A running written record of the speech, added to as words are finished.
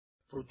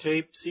For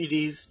tape,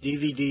 CDs,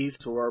 DVDs,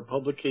 to our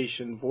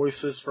publication,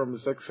 Voices from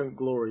His Excellent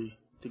Glory,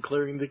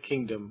 Declaring the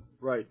Kingdom,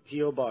 write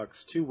P.O.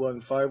 Box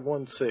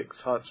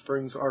 21516, Hot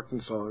Springs,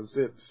 Arkansas,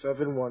 zip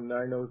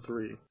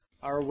 71903.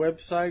 Our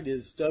website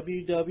is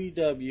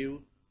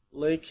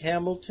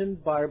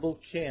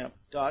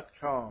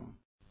www.lakehamiltonbiblecamp.com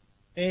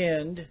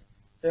and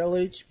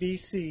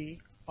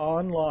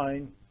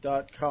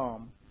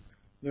lhbconline.com.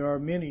 There are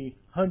many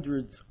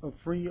hundreds of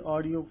free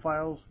audio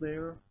files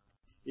there.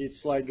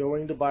 It's like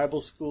going to Bible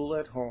school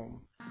at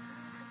home.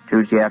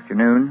 Tuesday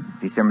afternoon,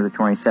 December the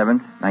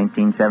 27th,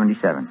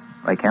 1977.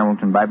 Lake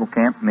Hamilton Bible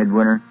Camp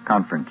Midwinter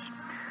Conference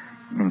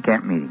in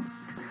camp meeting.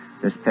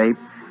 This tape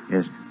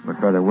is with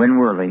Brother Win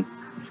Worley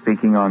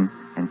speaking on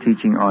and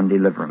teaching on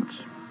deliverance.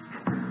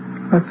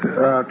 Let's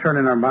turn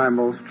in our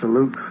Bibles to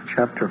Luke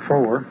chapter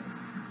 4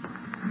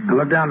 and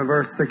look down to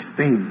verse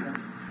 16.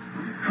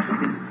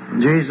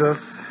 Jesus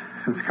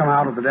has come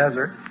out of the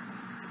desert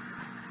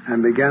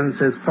and begins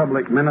his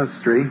public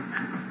ministry.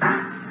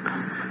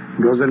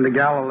 Goes into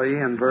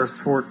Galilee in verse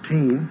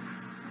 14,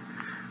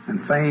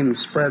 and fame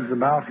spreads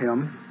about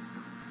him.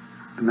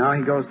 And now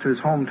he goes to his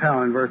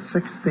hometown in verse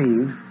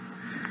 16.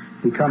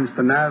 He comes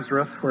to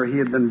Nazareth, where he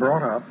had been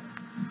brought up.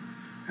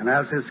 And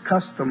as his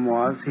custom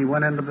was, he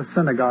went into the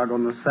synagogue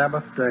on the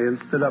Sabbath day and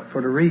stood up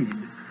for to read.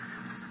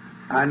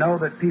 I know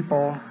that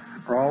people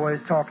are always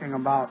talking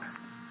about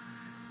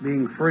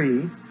being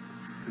free,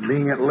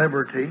 being at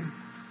liberty.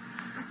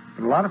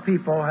 But a lot of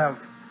people have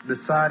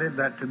decided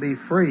that to be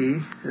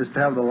free is to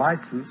have the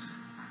license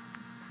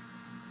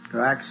to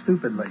act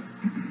stupidly.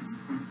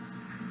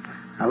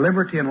 Now,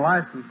 liberty and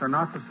license are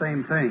not the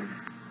same thing.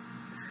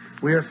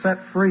 We are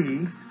set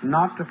free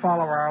not to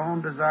follow our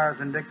own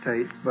desires and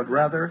dictates, but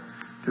rather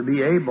to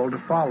be able to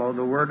follow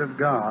the Word of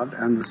God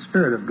and the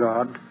Spirit of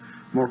God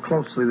more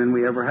closely than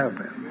we ever have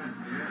been.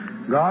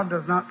 God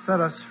does not set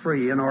us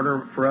free in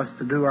order for us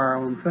to do our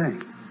own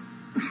thing.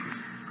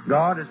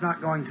 God is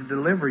not going to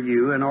deliver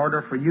you in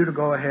order for you to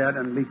go ahead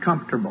and be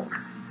comfortable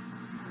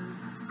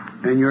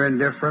in your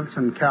indifference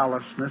and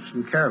callousness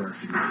and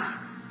carelessness.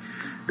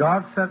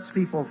 God sets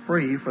people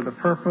free for the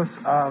purpose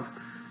of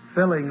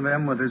filling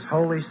them with His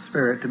Holy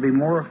Spirit to be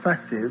more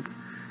effective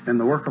in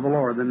the work of the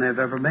Lord than they've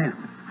ever been.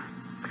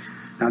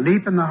 Now,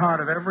 deep in the heart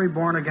of every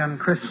born-again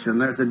Christian,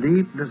 there's a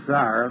deep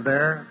desire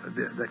there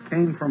that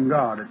came from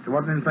God. It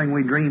wasn't anything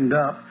we dreamed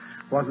up.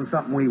 It wasn't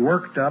something we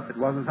worked up. It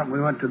wasn't something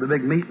we went to the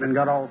big meeting and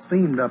got all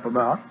steamed up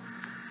about.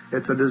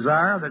 It's a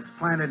desire that's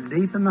planted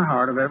deep in the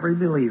heart of every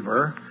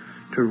believer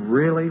to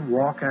really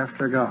walk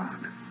after God.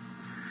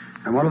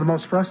 And one of the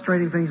most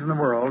frustrating things in the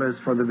world is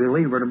for the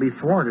believer to be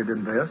thwarted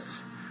in this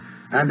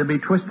and to be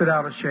twisted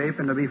out of shape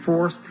and to be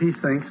forced, he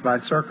thinks, by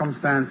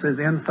circumstances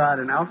inside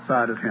and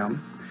outside of him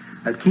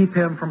that keep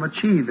him from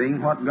achieving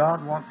what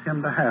God wants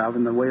him to have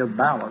in the way of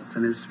balance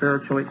in his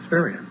spiritual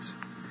experience.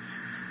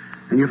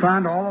 And you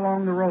find all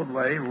along the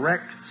roadway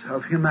wrecks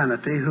of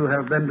humanity who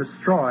have been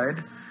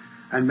destroyed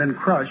and been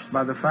crushed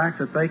by the fact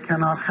that they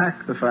cannot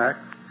hack the fact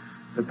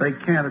that they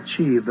can't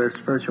achieve their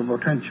spiritual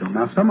potential.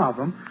 Now, some of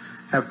them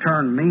have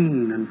turned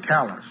mean and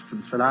calloused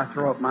and said, I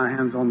throw up my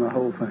hands on the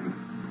whole thing.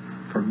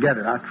 Forget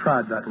it. I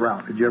tried that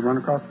route. Did you ever run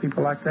across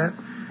people like that?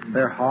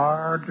 They're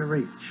hard to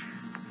reach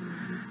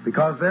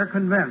because they're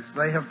convinced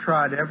they have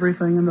tried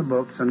everything in the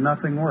books and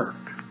nothing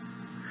worked.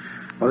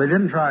 Well, they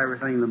didn't try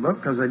everything in the book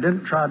because they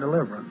didn't try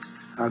deliverance.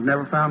 I've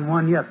never found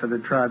one yet that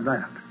had tried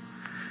that.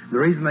 The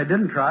reason they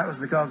didn't try it was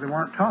because they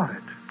weren't taught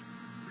it.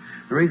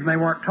 The reason they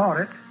weren't taught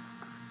it,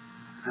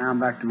 now I'm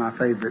back to my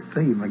favorite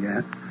theme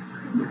again.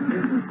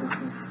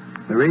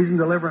 The reason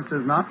deliverance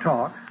is not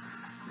taught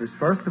is,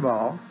 first of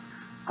all,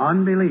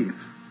 unbelief.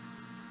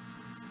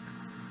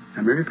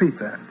 Let me repeat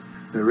that.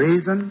 The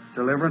reason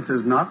deliverance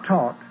is not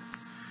taught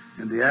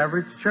in the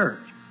average church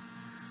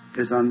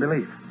is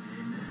unbelief.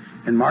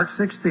 In Mark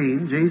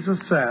 16, Jesus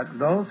said,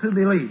 those who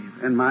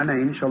believe in my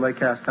name shall they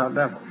cast out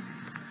devils.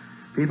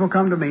 People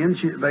come to me and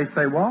they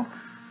say, well,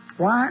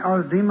 why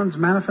are demons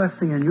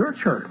manifesting in your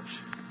church?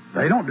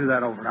 They don't do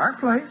that over at our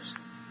place.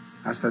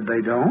 I said,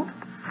 they don't?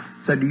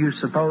 I said, do you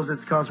suppose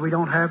it's because we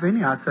don't have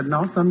any? I said,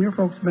 no, some of your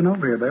folks have been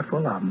over here. They're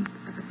full of them.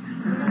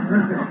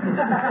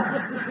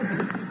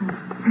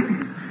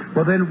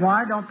 Well, then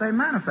why don't they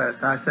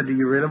manifest? I said, do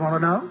you really want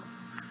to know?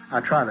 I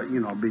try to,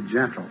 be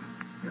gentle.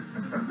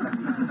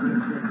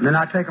 And then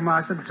I take them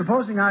out. I said,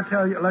 supposing I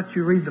let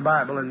you read the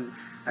Bible, and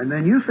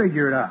then you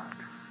figure it out.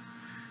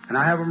 And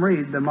I have them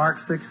read the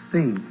Mark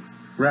 16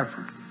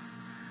 reference.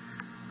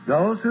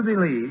 Those who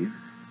believe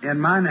in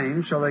my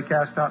name shall they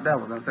cast out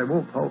devils. I say,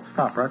 whoa,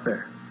 stop right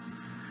there.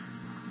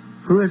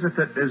 Who is it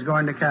that is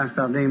going to cast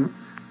out demons?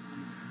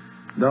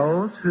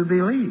 Those who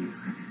believe.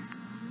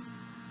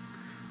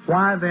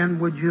 Why then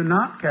would you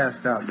not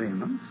cast out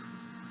demons?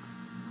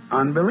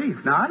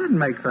 Unbelief. Now, I didn't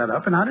make that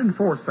up, and I didn't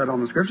force that on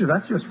the Scripture.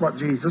 That's just what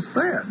Jesus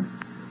said.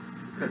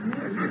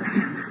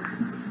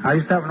 I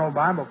used to have an old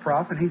Bible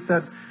prof, and he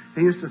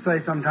used to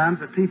say sometimes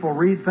that people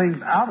read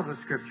things out of the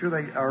Scripture,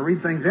 or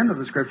read things into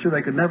the Scripture.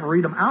 They could never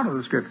read them out of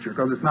the Scripture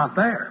because it's not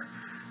there.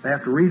 They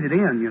have to read it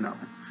in,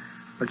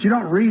 But you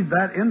don't read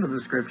that into the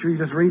Scripture. You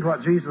just read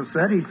what Jesus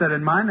said. He said,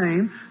 in my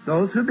name,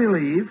 those who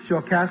believe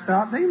shall cast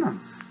out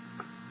demons.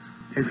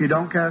 If you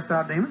don't cast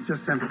out demons,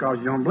 just simply because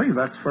you don't believe.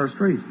 That's the first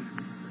reason.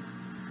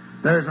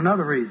 There's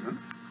another reason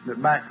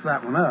that backs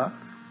that one up.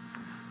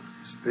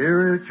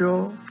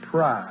 Spiritual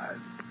pride.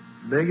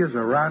 Big as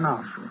a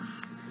rhinoceros.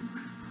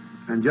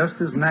 And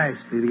just as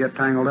nasty to get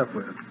tangled up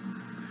with.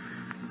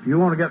 If you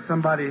want to get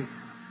somebody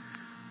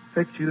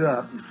fix you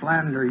up and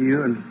slander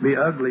you and be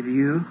ugly to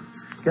you,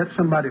 get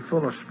somebody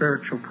full of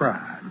spiritual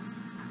pride.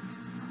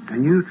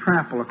 And you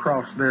trample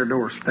across their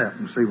doorstep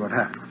and see what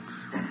happens.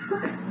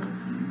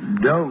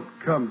 Don't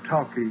come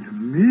talking to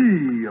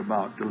me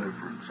about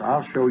deliverance.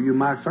 I'll show you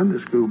my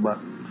Sunday school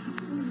buttons.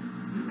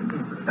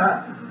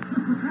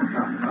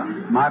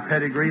 My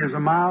pedigree is a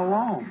mile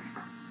long.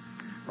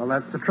 Well,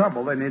 that's the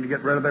trouble. They need to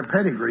get rid of their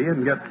pedigree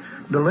and get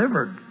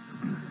delivered.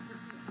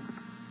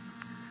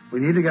 We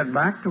need to get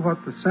back to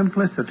what the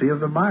simplicity of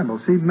the Bible.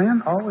 See,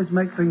 men always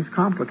make things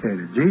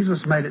complicated.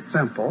 Jesus made it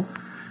simple.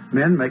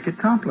 Men make it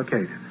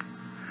complicated.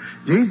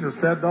 Jesus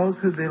said, those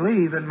who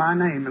believe in my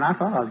name, and I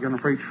thought I was going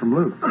to preach from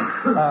Luke.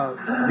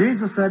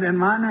 Jesus said, in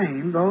my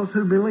name, those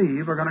who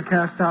believe are going to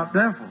cast out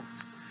devils.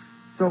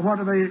 So what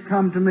do they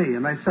come to me?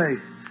 And they say,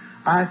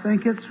 I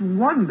think it's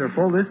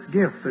wonderful, this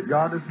gift that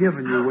God has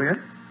given you with.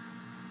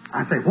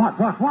 I say, what?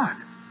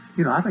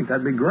 You know, I think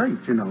that'd be great,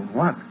 you know,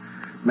 what?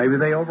 Maybe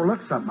they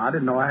overlooked something. I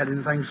didn't know I had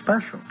anything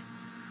special.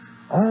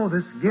 Oh,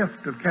 this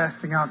gift of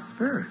casting out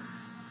spirits.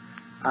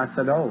 I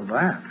said, oh,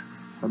 that.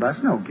 Well,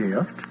 that's no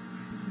gift.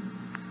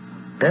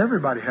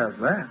 Everybody has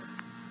that.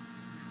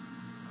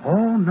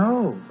 Oh,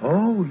 no.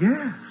 Oh,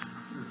 yes.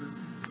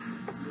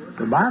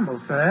 The Bible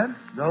said,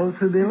 those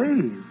who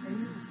believe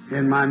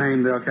in my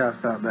name, they'll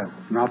cast out devils.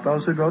 Not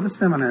those who go to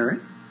seminary.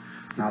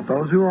 Not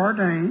those who are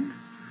ordained.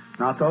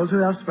 Not those who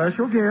have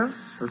special gifts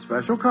or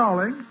special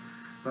calling.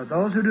 But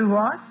those who do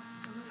what?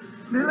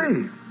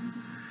 Believe.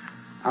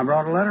 I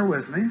brought a letter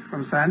with me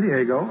from San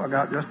Diego. I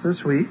got just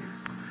this week.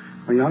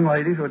 A young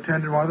lady who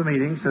attended one of the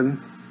meetings in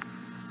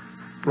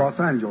Los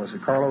Angeles. The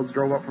carloads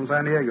drove up from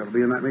San Diego to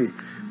be in that meeting.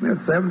 We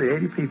had 70,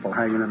 80 people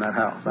hanging in that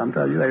house. I'm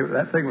telling you,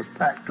 that thing was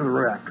packed to the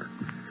rafter.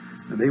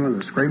 The demons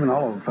were screaming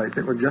all over the place.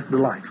 It was just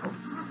delightful.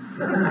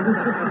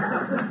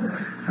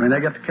 I mean,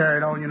 they get to carry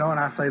it on, you know, and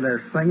I say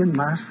they're singing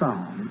my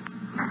song.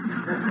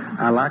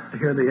 I like to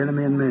hear the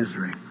enemy in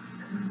misery.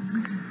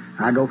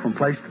 I go from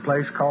place to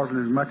place causing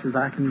as much as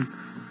I can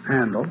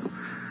handle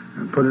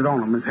and put it on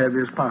them as heavy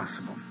as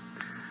possible.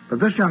 But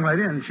this young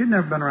lady, and she'd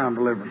never been around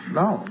deliverance at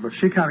all, but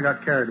she kind of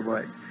got carried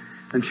away.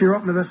 And she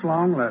wrote me this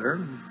long letter.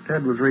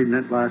 Ted was reading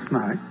it last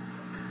night.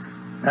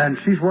 And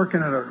she's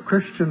working at a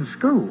Christian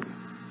school.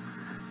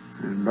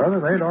 And, brother,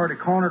 they'd already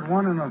cornered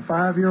one and a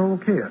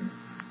 5-year-old kid.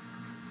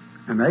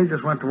 And they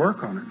just went to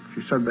work on it.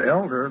 She said the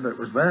elder that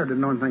was there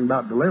didn't know anything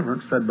about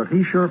deliverance, said, but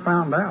he sure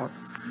found out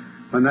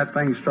when that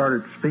thing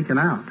started speaking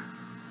out.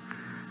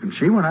 And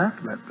she went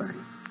after that thing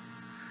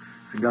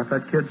and got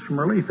that kid some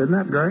relief. Isn't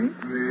that great?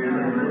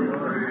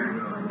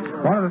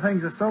 One of the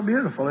things that's so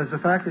beautiful is the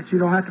fact that you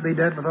don't have to be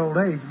dead with old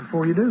age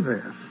before you do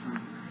this.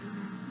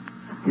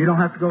 You don't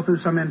have to go through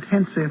some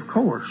intensive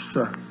course.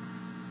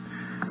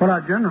 What I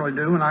generally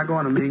do when I go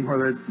in a meeting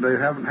where they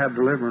haven't had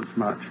deliverance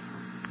much,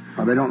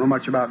 or they don't know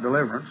much about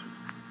deliverance,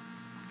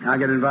 I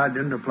get invited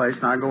into a place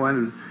and I go in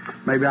and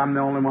maybe I'm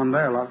the only one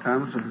there a lot of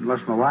times,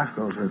 unless my wife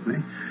goes with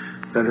me,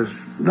 that has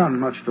done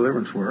much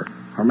deliverance work.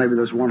 Or maybe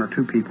there's 1 or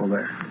 2 people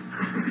there.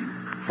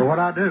 So what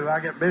I do, I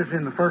get busy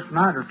in the first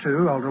night or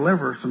two. I'll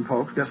deliver some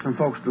folks, get some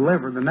folks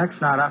delivered. The next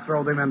night I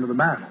throw them into the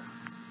battle.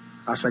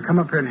 I say, come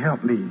up here and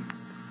help me.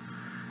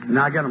 And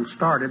I get them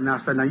started, and I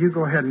say, now you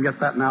go ahead and get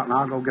that one out, and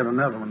I'll go get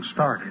another one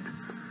started.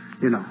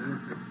 You know.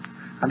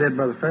 I did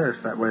Brother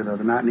Ferris that way the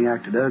other night, and he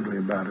acted ugly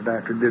about it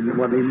after it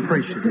wasn't even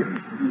appreciative.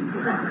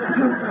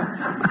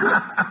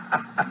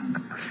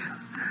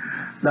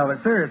 No,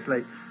 but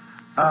seriously,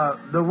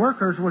 the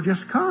workers will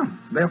just come.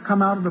 They'll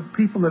come out of the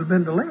people that have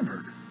been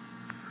delivered.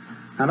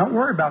 Now, don't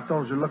worry about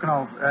those who are looking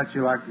off at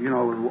you like, you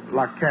know,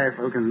 like calf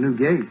looking at a new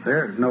gate.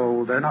 They're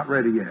not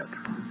ready yet.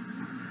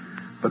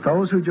 But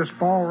those who just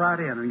fall right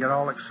in and get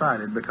all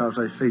excited because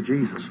they see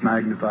Jesus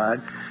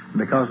magnified,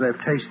 because they've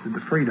tasted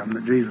the freedom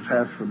that Jesus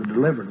has for the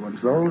delivered ones,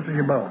 those are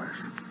your boys.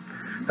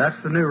 That's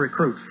the new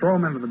recruits. Throw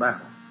them into the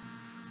battle.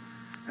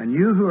 And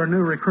you who are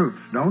new recruits,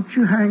 don't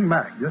you hang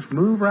back. Just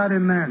move right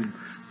in there and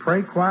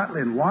pray quietly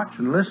and watch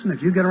and listen.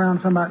 If you get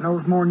around somebody that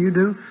knows more than you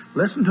do,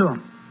 listen to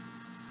them.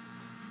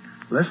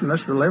 Listen,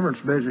 this deliverance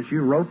business,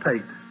 you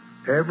rotate.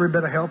 Every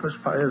bit of help is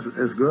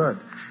good.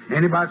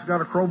 Anybody's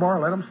got a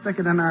crowbar, let them stick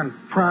it in there and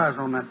prize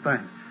on that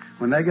thing.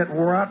 When they get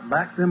wore out,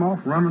 back them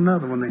off, run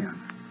another one in.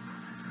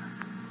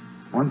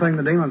 One thing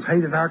the demons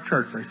hate at our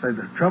church, they say,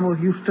 the trouble with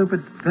you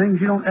stupid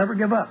things, you don't ever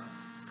give up.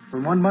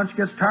 When one bunch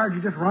gets tired,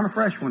 you just run a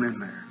fresh one in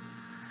there.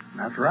 And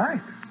that's right.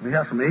 We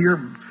have some eager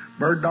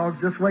bird dogs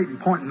just waiting,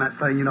 pointing that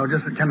thing, you know,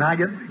 just, can I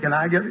get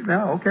it?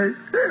 No, okay,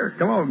 here,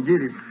 come on, get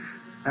him.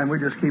 And we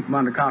just keep them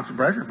under constant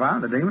pressure.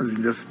 Fine, the demons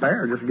can just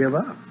spare, just give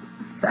up.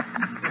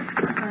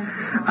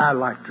 I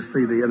like to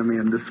see the enemy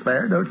in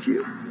despair, don't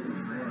you?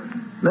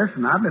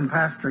 Listen, I've been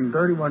pastoring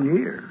 31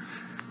 years,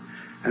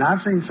 and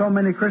I've seen so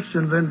many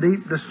Christians in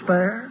deep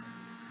despair,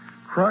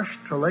 crushed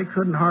till they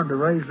couldn't hardly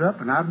raise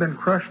up, and I've been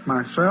crushed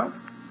myself.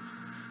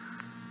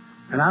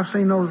 And I've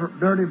seen those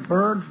dirty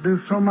birds do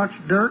so much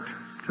dirt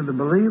to the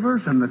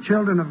believers and the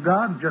children of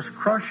God, just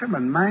crush them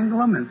and mangle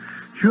them and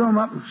chew them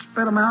up and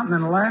spit them out and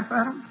then laugh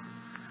at them.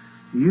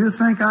 You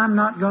think I'm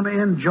not going to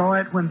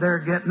enjoy it when they're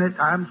getting it?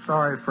 I'm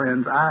sorry,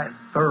 friends. I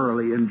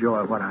thoroughly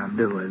enjoy what I'm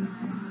doing.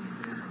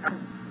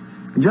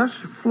 Just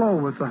flow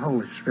with the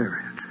Holy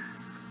Spirit.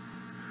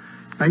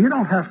 Now, you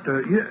don't have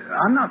to...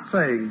 I'm not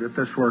saying that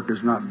this work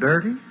is not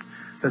dirty.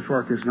 This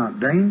work is not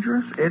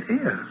dangerous. It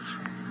is.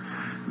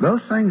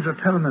 Those things are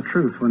telling the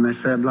truth when they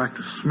say, I'd like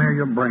to smear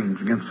your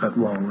brains against that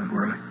wall in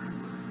Worley.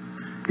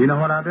 You know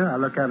what I do? I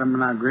look at them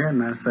and I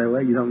grin and I say,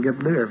 well, you don't get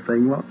to do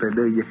everything you want to,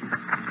 do you?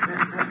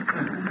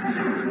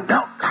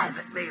 Don't laugh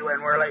at me,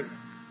 Worley.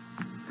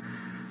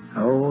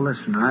 Oh,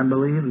 listen, I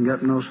believe in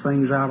getting those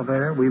things out of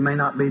there. We may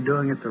not be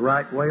doing it the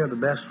right way or the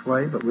best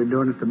way, but we're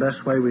doing it the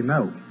best way we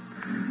know.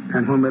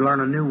 And when we learn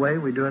a new way,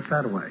 we do it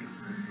that way.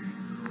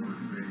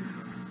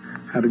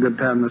 Had a good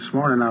time this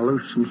morning. I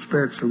loosed some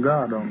spirits of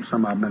God on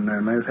some of them in there,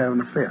 and they was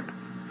having a fit.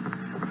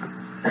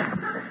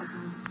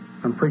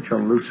 I'm preaching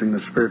on loosing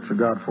the spirits of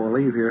God before I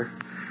leave here.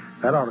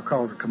 That ought to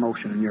cause a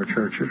commotion in your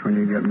churches when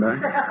you get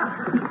back.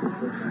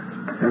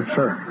 Yes,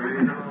 sir.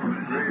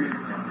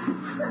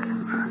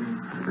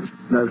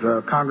 There's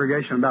a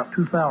congregation of about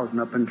 2,000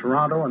 up in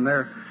Toronto, and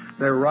they're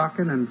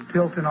rocking and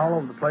tilting all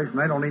over the place, and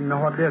they don't even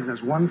know what it is. And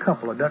there's one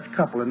couple, a Dutch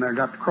couple, in there,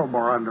 got the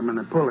crowbar under them, and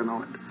they're pulling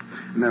on it.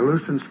 And they're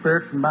loosing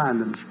spirits and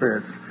binding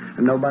spirits.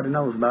 And nobody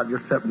knows about it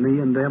except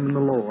me and them and the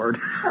Lord.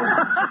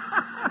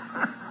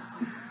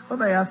 Well,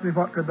 they asked me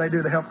what could they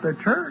do to help their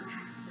church.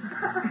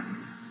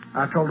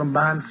 I told them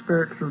bind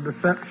spirits of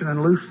deception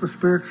and loose the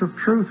spirits of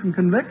truth and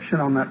conviction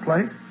on that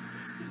place.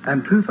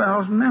 And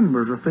 2,000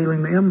 members are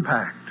feeling the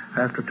impact.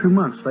 After 2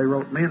 months, they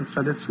wrote me and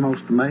said it's the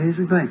most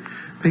amazing thing.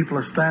 People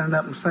are standing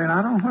up and saying,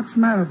 I don't know what's the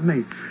matter with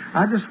me.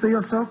 I just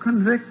feel so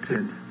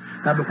convicted.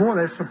 Now, before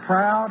they're so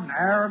proud and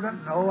arrogant,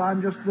 and, oh,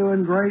 I'm just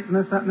doing great, and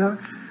this, that, and the other.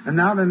 And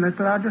now then they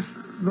said,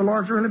 the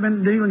Lord's really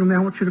been dealing with me. I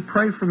want you to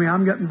pray for me.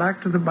 I'm getting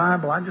back to the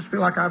Bible. I just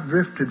feel like I've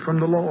drifted from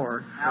the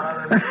Lord.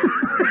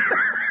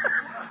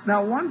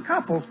 Now, one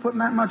couple's putting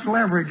that much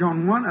leverage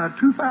on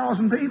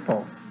 2,000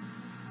 people.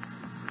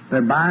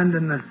 They're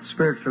binding the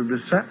spirits of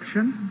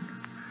deception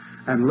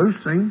and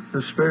loosing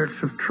the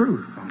spirits of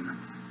truth on them.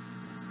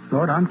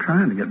 Lord, I'm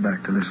trying to get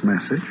back to this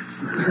message.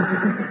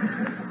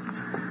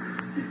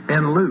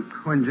 In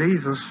Luke, when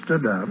Jesus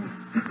stood up,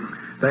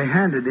 they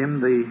handed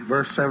him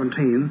verse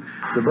 17,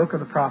 the book of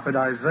the prophet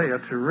Isaiah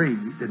to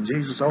read. And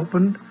Jesus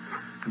opened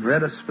and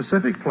read a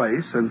specific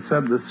place and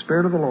said, the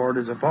Spirit of the Lord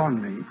is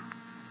upon me,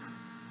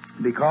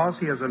 because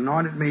he has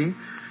anointed me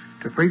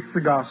to preach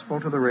the gospel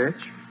to the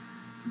rich.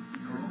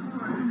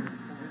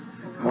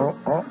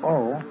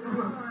 Oh.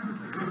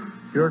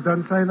 Yours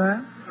doesn't say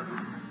that?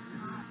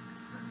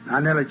 I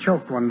nearly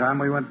choked one time.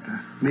 We went to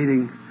a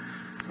meeting.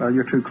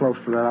 You're too close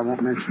to that. I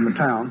won't mention the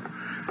town.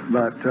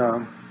 But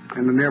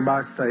in the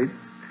nearby state,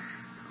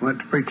 went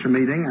to preach a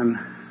meeting, and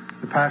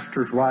the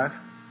pastor's wife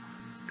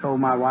told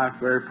my wife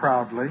very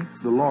proudly,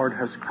 the Lord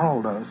has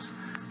called us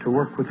to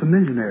work with the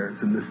millionaires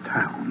in this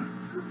town.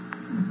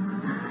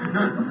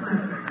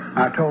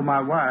 I told my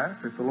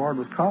wife, if the Lord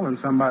was calling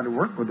somebody to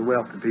work with the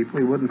wealthy people,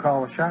 he wouldn't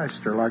call a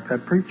shyster like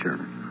that preacher.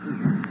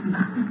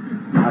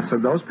 I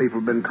said, those people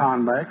have been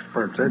conned by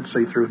experts. They'd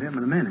see through him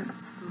in a minute.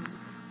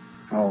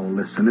 Oh,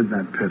 listen, isn't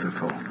that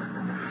pitiful?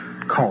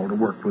 Called to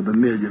work with the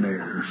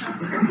millionaires.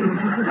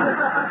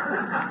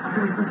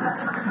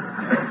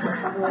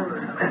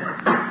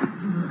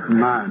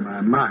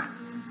 My.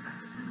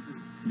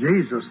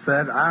 Jesus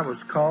said, I was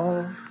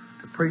called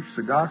to preach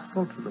the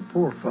gospel to the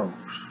poor folks.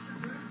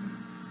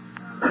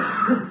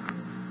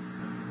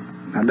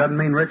 Now, it doesn't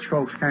mean rich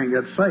folks can't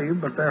get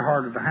saved, but they're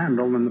harder to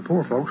handle than the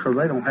poor folks, so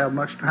they don't have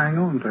much to hang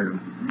on to.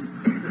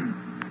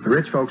 The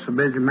rich folks are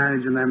busy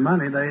managing their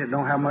money. They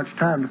don't have much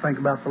time to think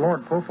about the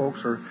Lord. Poor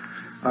folks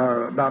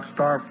are about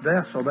starved to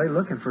death, so they're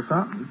looking for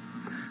something,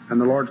 and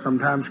the Lord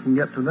sometimes can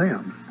get to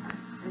them.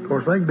 Of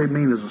course, they can be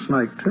mean as a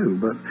snake, too,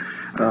 but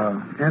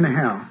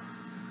anyhow,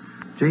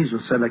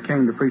 Jesus said, I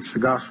came to preach the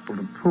gospel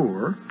to the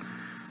poor,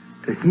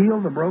 to heal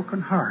the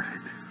brokenhearted.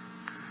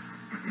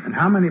 And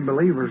how many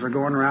believers are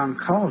going around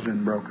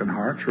causing broken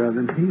hearts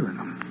rather than healing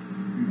them?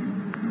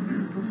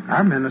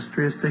 Our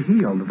ministry is to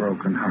heal the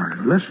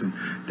brokenhearted. Listen,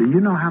 do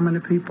you know how many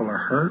people are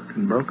hurt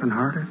and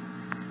brokenhearted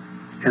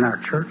in our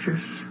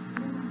churches?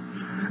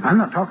 I'm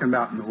not talking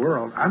about in the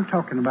world. I'm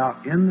talking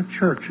about in the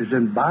churches,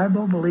 in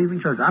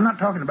Bible-believing churches. I'm not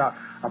talking about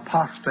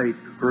apostate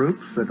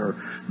groups that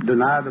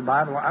deny the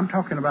Bible. I'm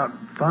talking about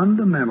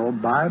fundamental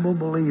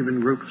Bible-believing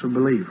groups of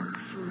believers.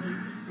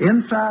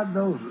 Inside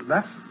those,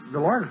 the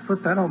Lord has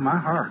put that on my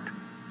heart.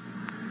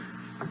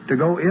 To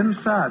go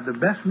inside, the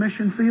best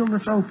mission field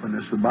that's open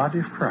is the body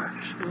of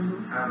Christ.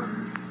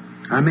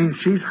 I mean,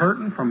 she's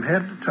hurting from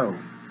head to toe.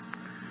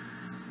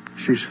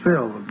 She's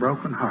filled with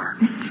broken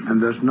hearts,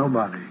 and there's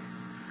nobody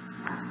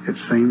it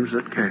seems,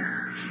 that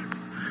cares.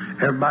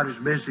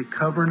 Everybody's busy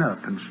covering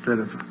up instead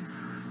of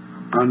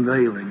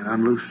unveiling and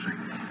unloosing.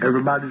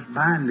 Everybody's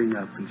binding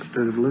up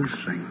instead of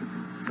loosing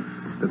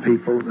the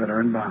people that are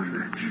in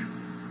bondage.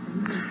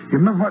 You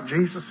remember what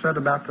Jesus said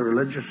about the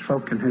religious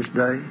folk in his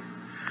day?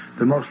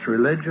 The most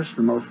religious,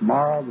 the most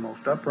moral, the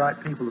most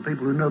upright people, the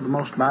people who know the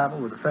most Bible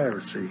were the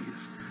Pharisees.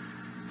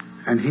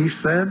 And he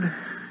said,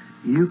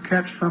 you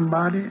catch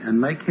somebody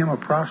and make him a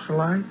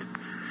proselyte,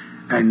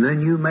 and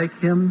then you make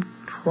him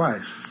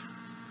twice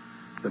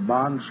the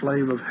bond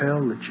slave of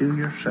hell that you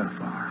yourself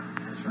are.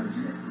 That's what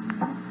he said.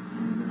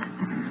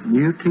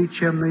 You teach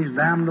him these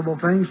damnable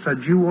things,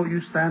 said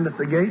you stand at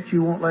the gate,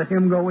 you won't let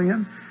him go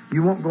in,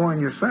 you won't go in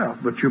yourself,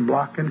 but you're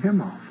blocking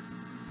him off.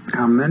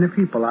 How many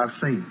people I've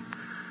seen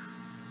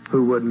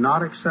who would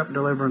not accept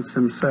deliverance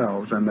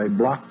themselves, and they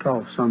blocked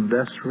off some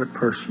desperate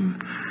person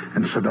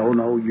and said, oh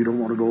no, you don't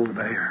want to go over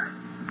there.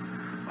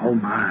 Oh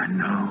my,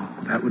 no,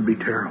 that would be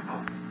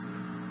terrible.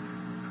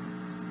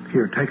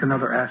 Here, take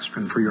another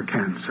aspirin for your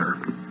cancer.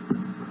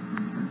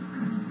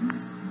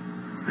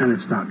 And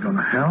it's not going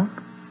to help.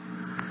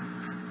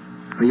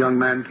 A young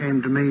man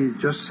came to me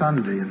just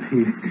Sunday, and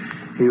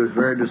he was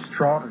very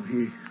distraught, and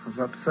he was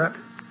upset.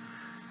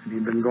 And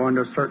he'd been going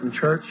to a certain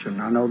church,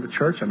 and I know the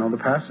church, I know the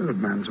pastor. The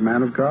man's a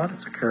man of God.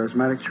 It's a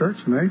charismatic church,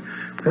 and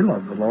they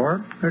love the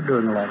Lord. They're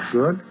doing a lot of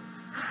good.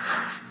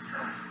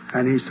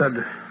 And he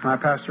said, my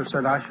pastor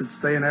said I should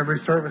stay in every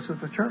service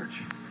at the church.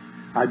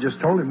 I just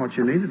told him, what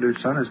you need to do,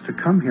 son, is to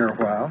come here a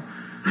while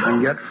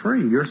and get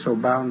free. You're so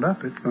bound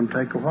up, it's going to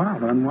take a while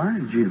to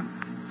unwind you.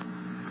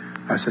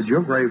 I said,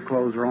 your grave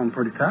clothes are on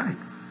pretty tight.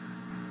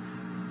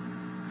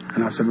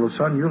 And I said, well,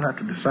 son, you'll have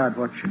to decide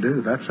what you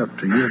do. That's up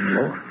to you and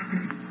the Lord.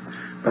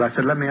 But I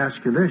said, let me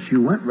ask you this.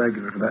 You went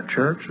regular to that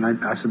church. And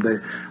I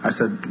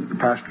said,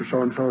 Pastor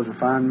so-and-so is a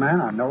fine man.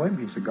 I know him.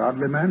 He's a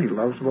godly man. He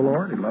loves the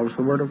Lord. He loves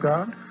the Word of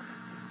God.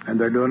 And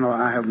they're doing,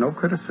 I have no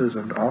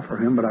criticism to offer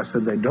him, but I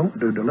said they don't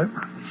do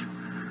deliverance.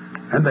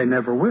 And they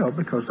never will,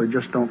 because they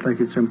just don't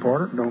think it's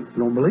important,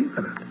 don't believe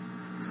in it.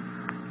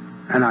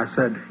 And I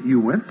said,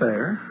 you went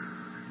there.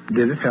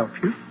 Did it help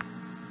you?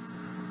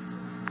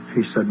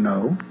 He said,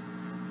 no.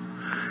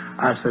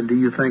 I said, do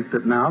you think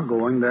that now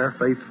going there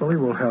faithfully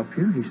will help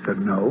you? He said,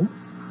 no.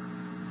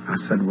 I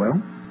said, well,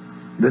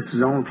 this is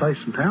the only place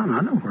in town.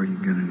 I know where you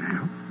get in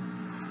hell.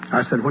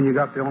 I said, when you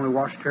got the only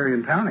washtary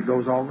in town, it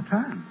goes all the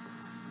time.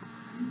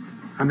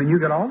 I mean, you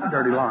get all the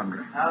dirty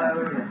laundry.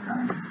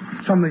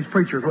 Hallelujah. Some of these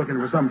preachers looking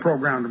for some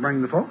program to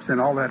bring the folks in,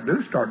 all they have to do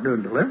is start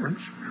doing deliverance.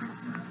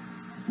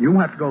 You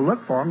won't have to go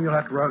look for them. You'll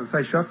have to run and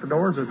say, shut the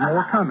doors, there's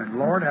more coming.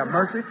 Lord, have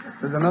mercy.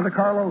 There's another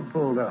carload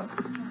pulled up.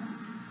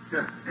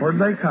 Where'd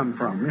they come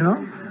from, you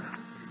know?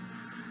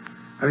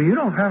 I mean, you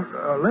don't have...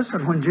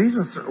 listen, when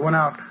Jesus went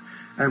out,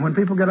 and when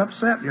people get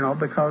upset, you know,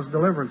 because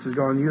deliverance is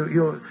going,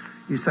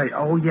 you say,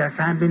 oh, yes,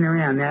 I've been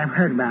around there. I've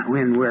heard about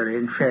Worley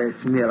and Ferris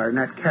Miller, and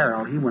that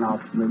Carroll, he went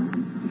off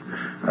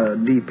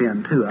the deep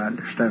end, too, I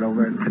understand,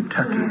 over in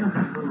Kentucky.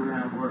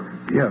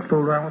 Yeah,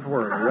 fooled around with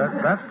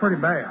Worley. That's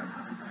pretty bad.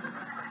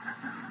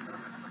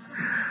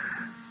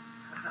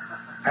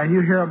 And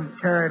you hear them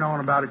carrying on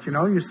about it, you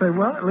know. You say,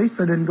 well, at least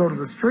they didn't go to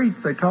the streets.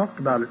 They talked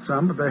about it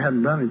some, but they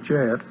hadn't done it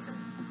yet.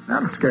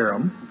 That'll scare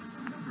them.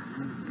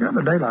 Scare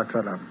the daylights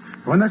out of them.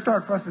 When they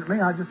start fussing at me,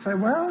 I just say,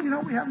 well, you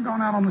know, we haven't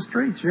gone out on the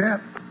streets yet.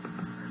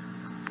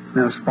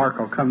 Then a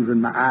sparkle comes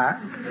in my eye.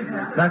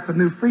 That's a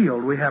new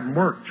field. We haven't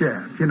worked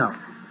yet, you know.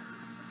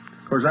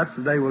 Of course, that's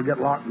the day we'll get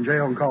locked in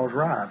jail and cause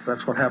riots.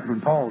 That's what happened when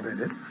Paul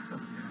did it.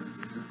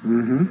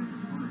 Mm-hmm.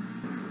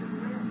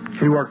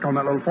 He worked on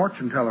that little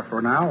fortune teller for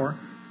an hour.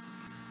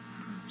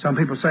 Some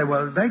people say,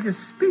 well, they just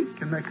speak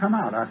and they come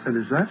out. I said,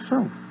 is that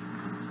so?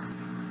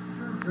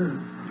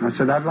 I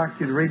said, I'd like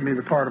you to read me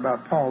the part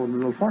about Paul and the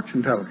little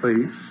fortune teller,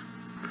 please.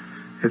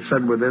 It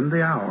said, within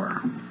the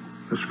hour,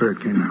 the Spirit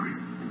came out.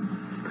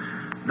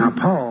 Now,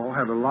 Paul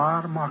had a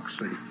lot of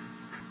moxie.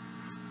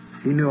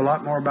 He knew a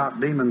lot more about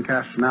demon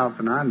casting out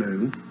than I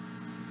knew.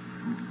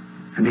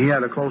 And he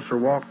had a closer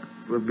walk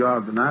with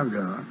God than I've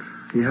got.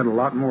 He had a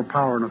lot more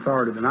power and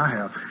authority than I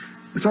have.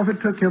 So if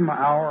it took him an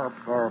hour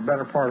or a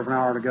better part of an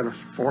hour to get a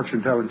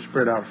fortune-telling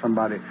spirit out of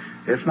somebody,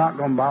 it's not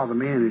going to bother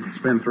me any to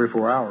spend 3 or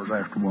 4 hours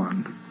after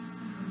one.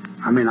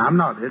 I mean, I'm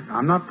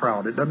not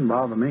proud. It doesn't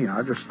bother me.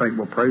 I just think,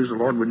 well, praise the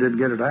Lord, we did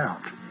get it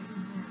out.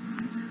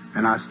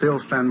 And I still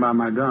stand by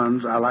my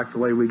guns. I like the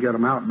way we get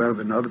them out better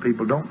than other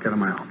people don't get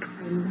them out.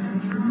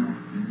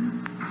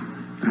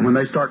 And when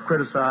they start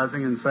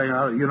criticizing and saying,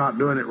 oh, you're not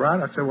doing it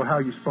right, I say, well, how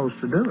are you supposed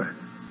to do it?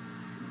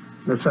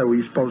 They say, well,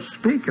 you're supposed to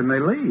speak, and they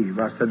leave.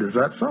 I said, is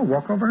that so?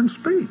 Walk over and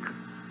speak.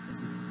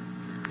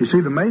 You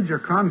see, the major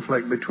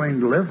conflict between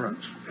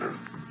deliverance,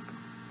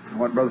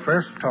 what Brother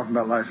Ferris was talking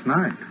about last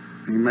night,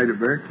 he made it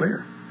very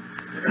clear.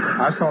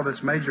 I saw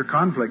this major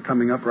conflict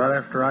coming up right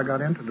after I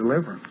got into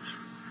deliverance.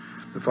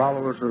 The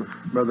followers of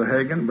Brother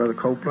Hagin, Brother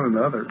Copeland,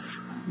 and others,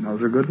 and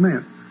those are good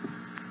men.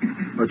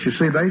 But you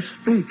see, they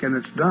speak, and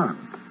it's done.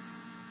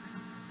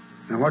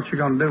 Now, what you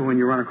going to do when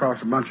you run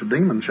across a bunch of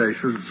demon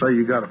chasers and say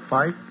you got to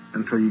fight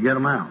until you get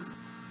them out?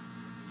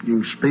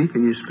 You speak,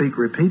 and you speak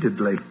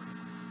repeatedly.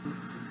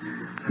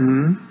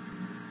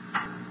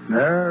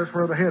 There's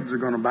where the heads are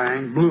going to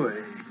bang.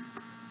 Bluey.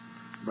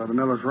 Brother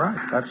Miller's right.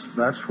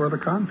 That's where the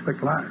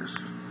conflict lies.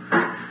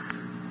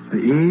 The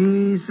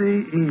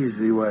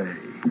easy way.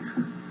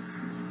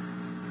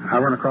 I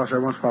run across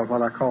every once in a while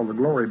what I call the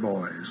glory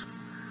boys.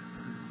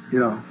 You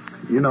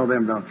know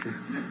them, don't you?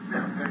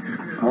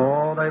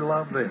 Oh, they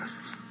love this.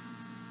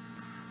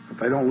 But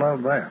they don't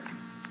love that.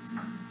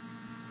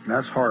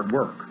 That's hard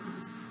work.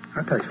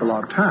 That takes a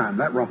lot of time.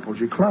 That rumples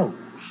your clothes.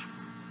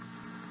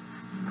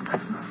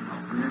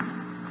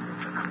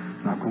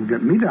 Not going to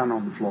get me down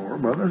on the floor,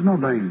 but there's no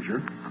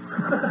danger.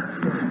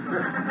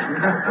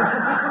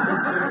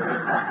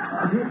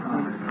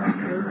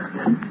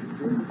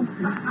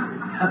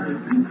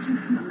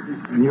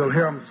 And you'll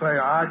hear them say,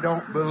 I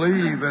don't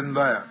believe in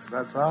that.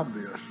 That's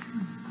obvious.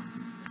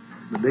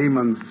 The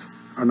demons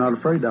are not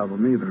afraid of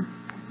them either.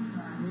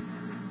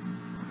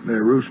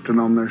 They're roosting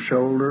on their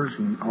shoulders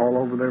and all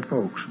over their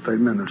folks that they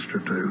minister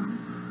to.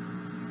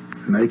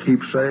 And they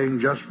keep saying,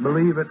 just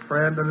believe it,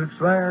 friend, and it's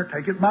there.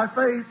 Take it by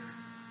faith.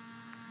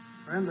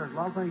 Friend, there's a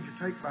lot of things you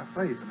take by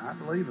faith, and I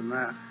believe in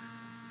that.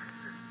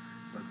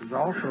 But there's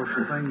also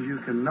some things you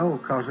can know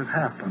because it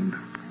happened.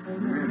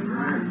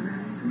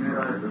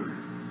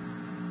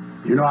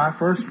 You know, I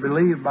first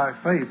believed by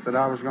faith that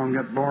I was going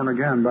to get born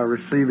again by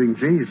receiving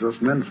Jesus,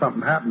 and then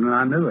something happened, and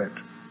I knew it.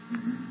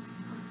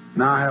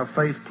 Now I have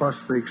faith plus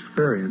the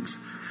experience.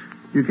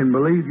 You can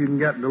believe you can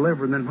get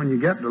delivered, and then when you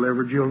get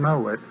delivered, you'll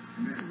know it.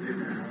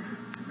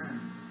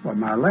 Well,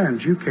 my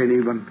lands, you can't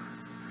even...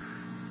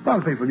 A lot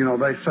of people,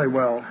 they say,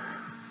 well,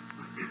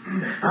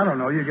 I don't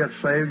know, you get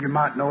saved, you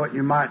might know it,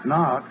 you might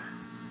not.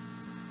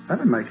 That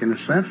doesn't make any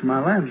sense. My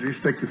lands, you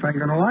stick your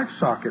finger in a light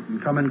socket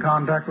and come in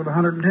contact with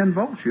 110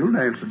 volts, you'll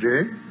dance a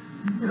jig.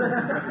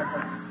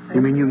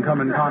 You mean you can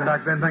come in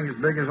contact with anything as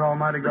big as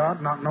Almighty God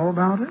and not know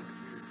about it?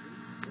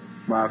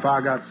 Well, if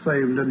I got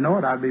saved and didn't know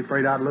it, I'd be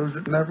afraid I'd lose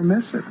it and never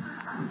miss it.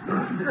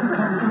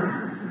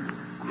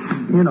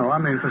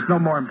 If it's no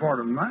more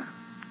important than that.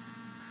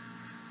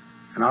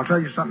 And I'll tell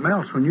you something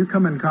else. When you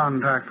come in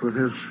contact with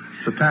His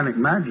satanic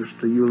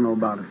majesty, you'll know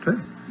about it too.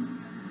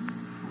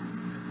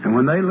 And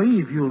when they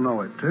leave, you'll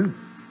know it too.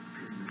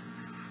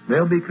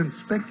 They'll be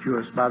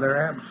conspicuous by their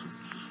absence.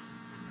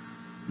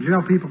 Do you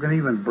know people can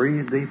even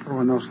breathe deeper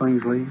when those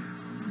things leave?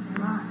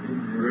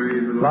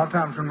 A lot of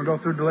times when we go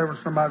through deliverance,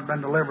 somebody's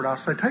been delivered,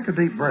 I'll say, take a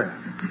deep breath.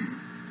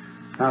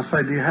 And I'll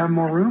say, do you have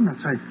more room?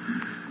 I'd say,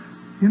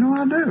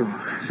 I do.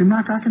 Seems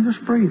like I can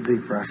just breathe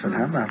deeper. I said,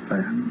 how about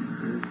that?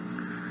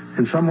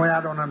 In some way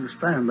I don't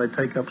understand, they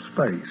take up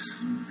space.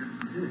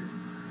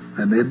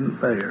 And it isn't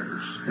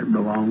theirs. It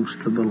belongs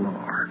to the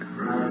Lord.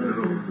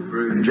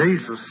 And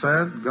Jesus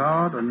said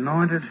God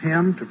anointed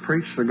Him to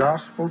preach the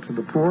gospel to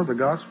the poor. The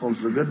gospel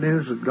is the good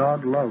news that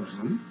God loves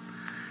them.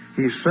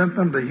 He sent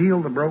them to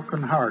heal the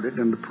brokenhearted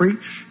and to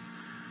preach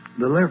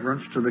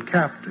deliverance to the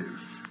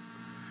captives.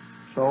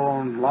 So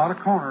on a lot of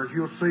corners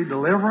you'll see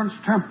Deliverance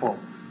Temple,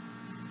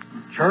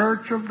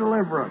 Church of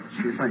Deliverance.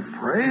 You think,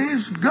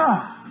 praise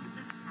God.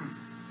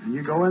 And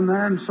you go in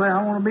there and say,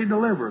 I want to be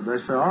delivered. They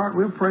say, all right,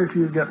 we'll pray for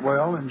you to get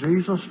well. In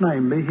Jesus'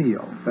 name, be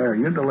healed. There,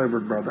 you're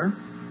delivered, brother.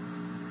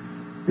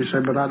 You say,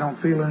 but I don't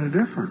feel any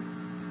different.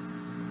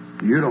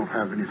 You don't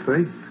have any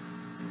faith.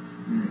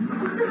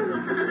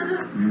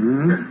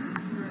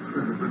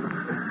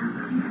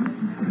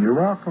 You're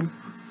welcome.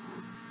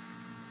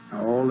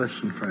 Oh,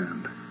 listen,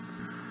 friend.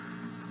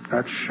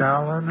 That's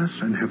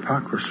shallowness and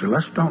hypocrisy.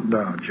 Let's don't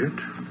dodge it.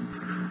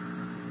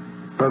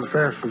 Brother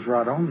Ferris was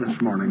right on this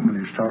morning when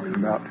he was talking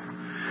about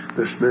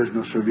this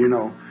business of, you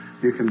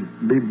can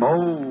be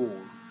bold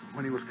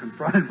when he was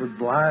confronted with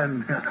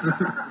blindness.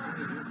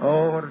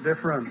 Oh, what a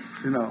difference,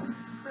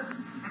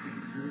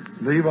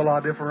 Viva la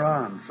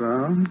difference,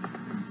 huh?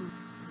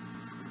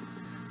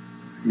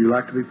 You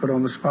like to be put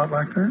on the spot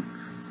like that?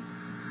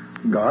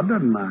 God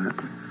doesn't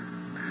mind.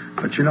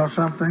 But you know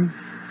something?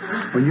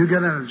 When you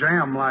get in a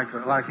jam like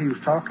he was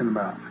talking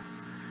about,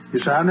 you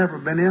say, I've never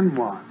been in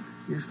one.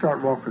 You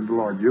start walking with the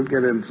Lord, you'll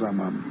get in some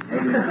of them.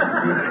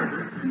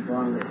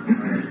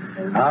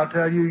 I'll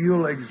tell you,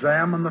 you'll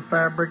examine the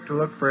fabric to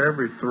look for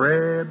every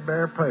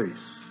threadbare piece.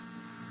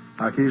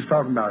 Like he was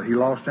talking about, he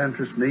lost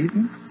interest in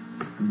eating.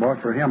 Boy,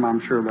 for him,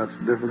 I'm sure that's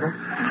difficult.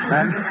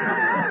 And,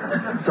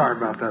 sorry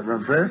about that,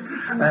 Brother Ferris.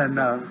 And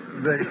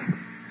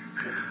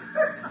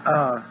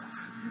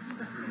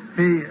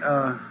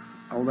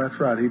oh, that's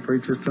right, he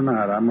preaches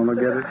tonight. I'm going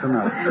to get it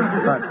tonight.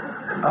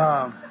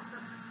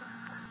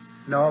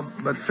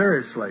 But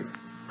seriously,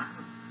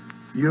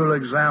 you'll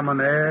examine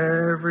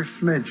every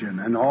smidgen,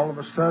 and all of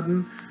a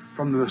sudden,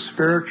 from the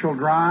spiritual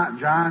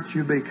giant,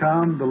 you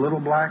become the little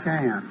black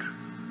ant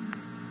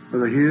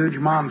with a huge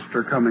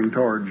monster coming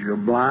towards you.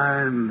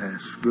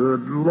 Blindness.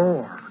 Good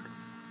Lord.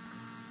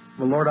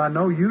 Well, Lord, I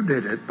know you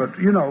did it, but,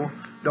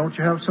 don't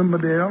you have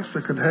somebody else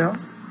that could help?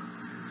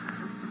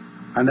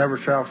 I never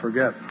shall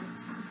forget.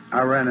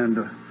 I ran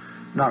into,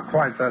 not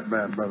quite that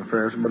bad, Brother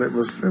Ferris, but it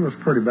was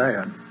pretty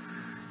bad.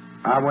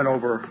 I went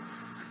over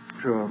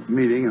to a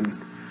meeting,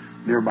 and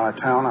nearby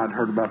town. I'd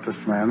heard about this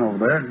man over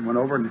there and went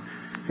over, and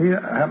he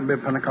happened to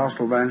be a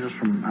Pentecostal evangelist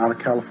from out of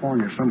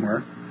California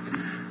somewhere.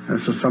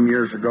 This was some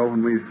years ago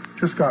when we'd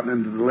just gotten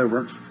into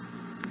Deliverance.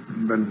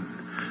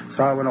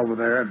 So I went over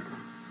there,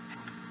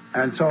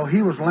 and so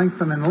he was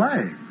lengthening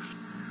legs,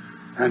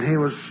 and he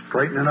was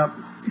straightening up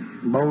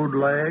bowed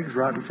legs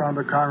right in front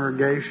of the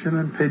congregation,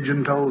 and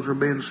pigeon toes were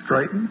being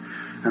straightened.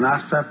 And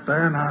I sat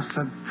there and I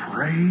said,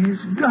 praise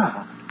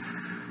God.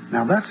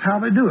 Now that's how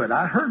they do it.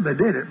 I heard they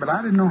did it, but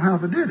I didn't know how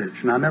they did it,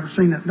 and I never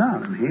seen it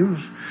done. And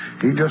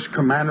he just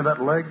commanded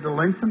that leg to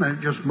lengthen, and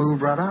it just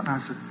moved right out. And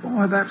I said,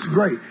 boy, that's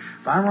great.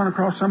 If I run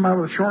across somebody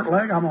with a short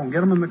leg, I'm going to get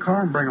them in the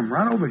car and bring them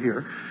right over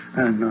here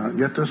and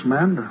get this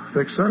man to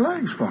fix their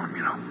legs for him,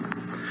 you know.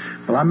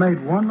 Well, I made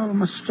one little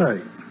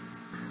mistake.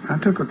 I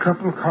took a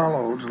couple of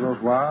carloads of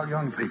those wild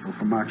young people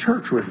from my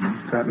church with me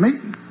to that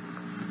meeting.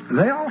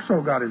 They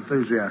also got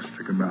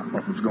enthusiastic about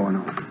what was going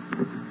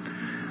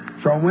on.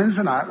 So on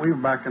Wednesday night, we were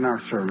back in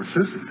our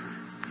services. And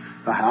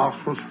the house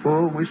was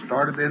full. We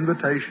started the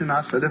invitation.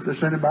 I said, if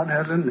there's anybody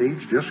that has any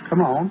needs, just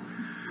come on.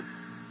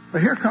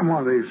 But here come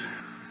one of these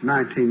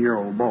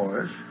 19-year-old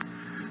boys,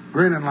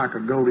 grinning like a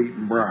goat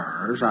eating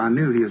briars. I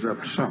knew he was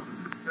up to something.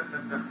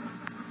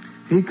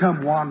 He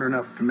come wandering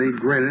up to me,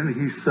 grinning.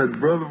 He said,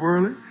 Brother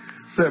Worley,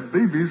 said,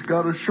 BB's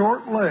got a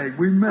short leg.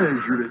 We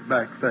measured it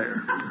back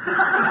there.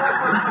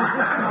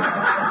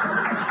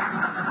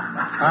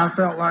 I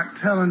felt like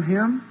telling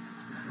him,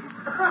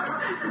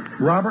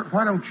 Robert,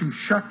 why don't you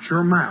shut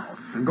your mouth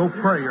and go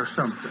pray or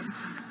something?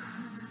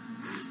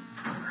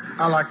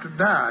 I like to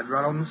die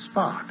right on the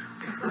spot.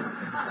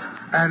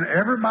 And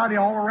everybody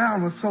all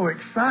around was so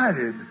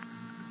excited,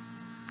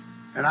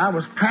 and I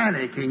was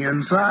panicking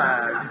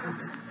inside.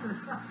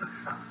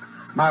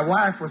 My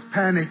wife was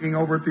panicking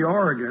over at the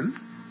organ.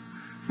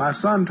 My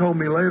son told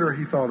me later,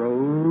 he thought,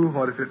 oh,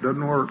 what if it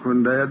doesn't work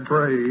when Dad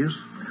prays?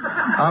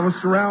 I was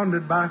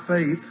surrounded by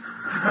faith.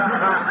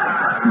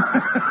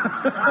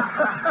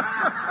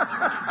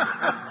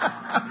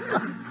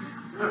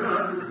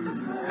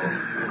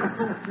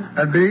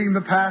 And being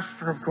the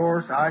pastor, of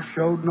course, I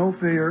showed no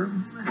fear.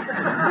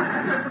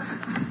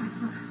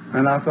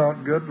 And I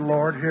thought, good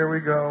Lord, here we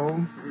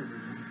go.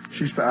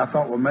 I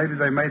thought, well, maybe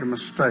they made a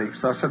mistake.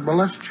 So I said, well,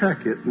 let's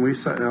check it. And we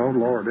said, oh,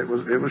 Lord, it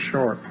was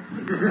short.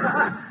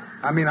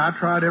 I mean, I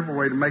tried every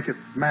way to make it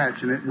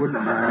match, and it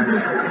wouldn't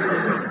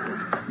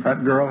match.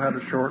 That girl had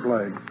a short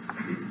leg.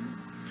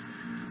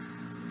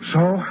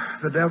 So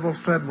the devil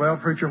said, well,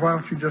 preacher, why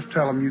don't you just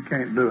tell them you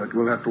can't do it?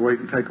 We'll have to wait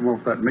and take them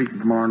off that meeting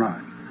tomorrow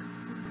night.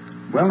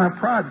 Well, now,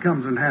 pride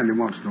comes in handy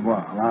once in a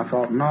while. I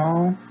thought,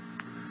 no,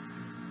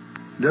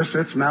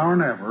 it's now or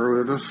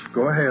never. We'll just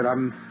go ahead.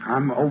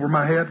 I'm over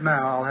my head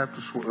now. I'll have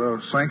to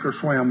sink or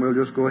swim. We'll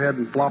just go ahead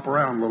and flop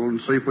around a little and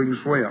see if we can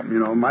swim. You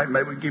know,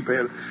 maybe we can keep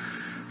ahead.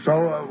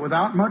 So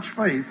without much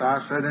faith,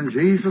 I said, in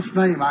Jesus'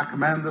 name, I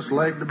command this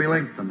leg to be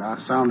lengthened. I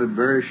sounded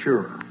very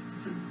sure.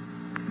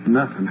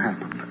 Nothing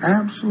happened.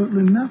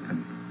 Absolutely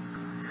nothing.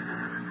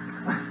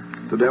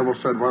 The devil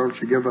said, why don't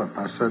you give up?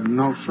 I said,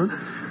 no, sir.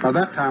 By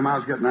that time, I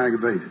was getting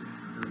aggravated.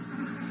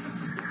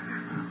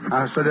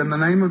 I said, in the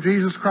name of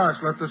Jesus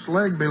Christ, let this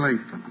leg be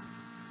lengthened.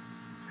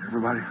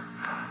 Everybody,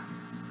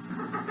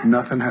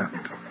 nothing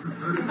happened.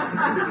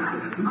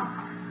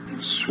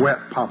 Sweat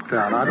popped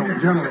out. I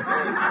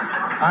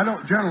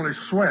don't generally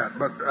sweat,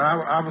 but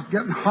I was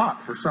getting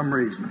hot for some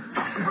reason.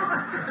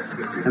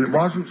 And it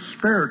wasn't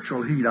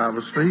spiritual heat I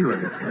was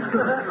feeling.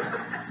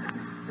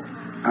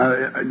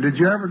 Did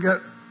you ever get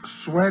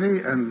sweaty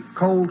and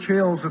cold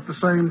chills at the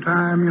same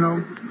time, you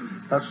know?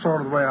 That's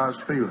sort of the way I was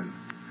feeling.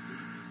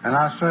 And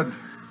I said,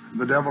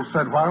 the devil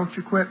said, why don't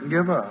you quit and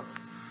give up?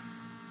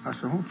 I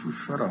said, won't you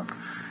shut up?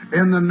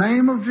 In the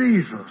name of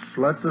Jesus,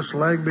 let this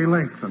leg be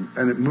lengthened.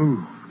 And it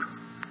moved.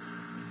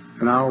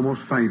 And I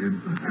almost fainted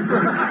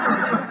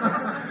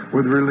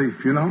with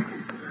relief, you know.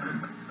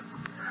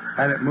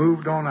 And it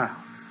moved on out.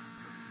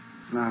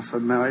 And I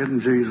said, now,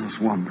 isn't Jesus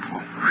wonderful?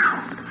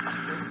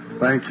 Whew.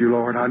 Thank you,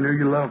 Lord. I knew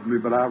you loved me,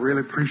 but I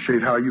really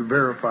appreciate how you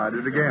verified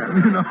it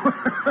again, you know.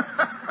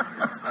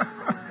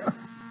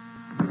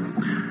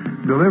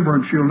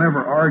 Deliverance, you'll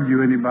never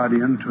argue anybody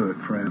into it,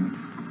 friend.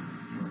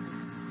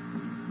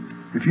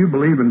 If you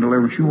believe in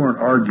deliverance, you weren't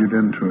argued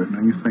into it.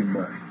 Now, you think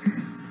back.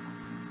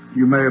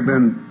 You may have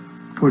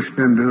been pushed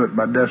into it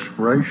by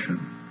desperation.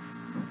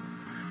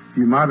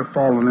 You might have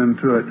fallen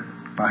into it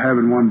by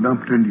having one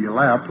dumped into your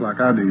lap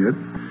like I did.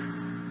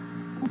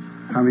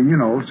 I mean, you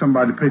know,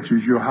 somebody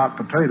pitches you a hot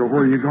potato,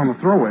 where are you going to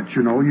throw it?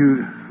 You know,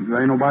 there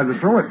ain't nobody to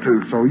throw it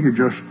to, so you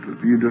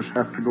just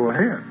have to go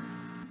ahead.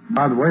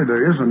 By the way,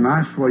 there is a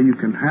nice way you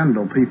can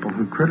handle people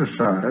who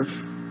criticize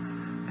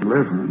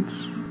deliverance.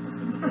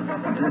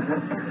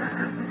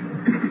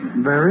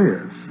 There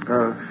is.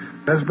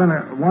 There's been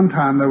one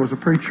time there was a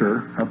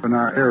preacher up in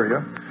our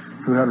area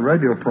who had a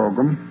radio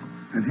program,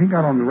 and he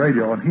got on the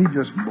radio and he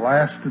just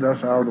blasted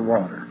us out of the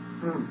water.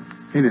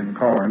 He didn't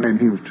call our name.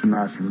 He was too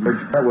nice and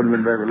religious. That wouldn't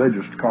have been very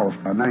religious to call us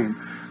by name.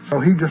 So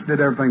he just did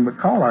everything but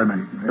call our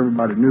name.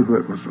 Everybody knew who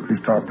it was he's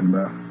talking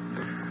about.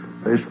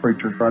 These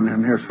preachers running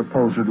in here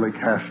supposedly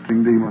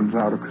casting demons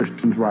out of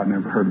Christians. Well, I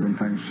never heard of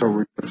anything so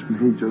ridiculous.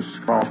 And he just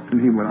scoffed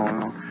and he went on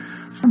and on.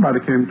 Somebody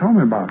came and told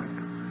me about it.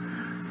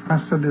 I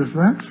said, is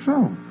that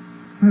so?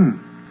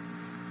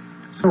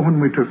 So when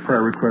we took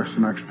prayer requests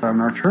the next time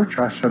in our church,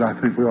 I said, I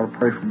think we ought to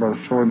pray for Brother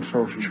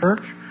so-and-so's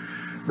church.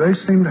 They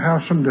seem to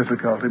have some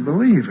difficulty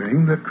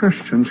believing that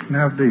Christians can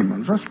have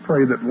demons. Let's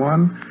pray that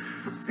one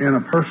in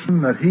a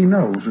person that he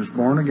knows is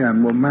born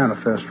again will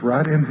manifest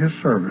right in his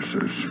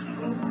services.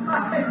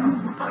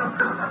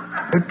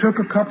 It took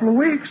a couple of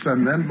weeks,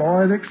 and then,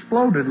 boy, it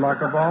exploded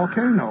like a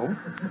volcano.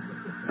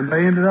 And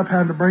they ended up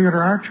having to bring it to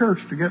our church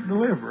to get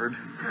delivered.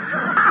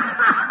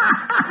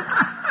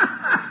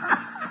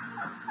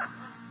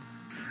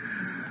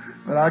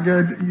 But I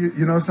guarantee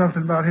you know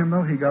something about him,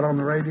 though? He got on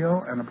the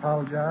radio and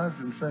apologized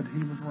and said he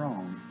was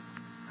wrong.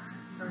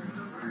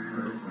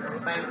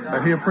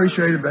 That he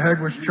appreciated the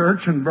Hegwish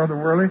Church and Brother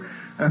Worley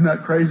and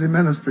that crazy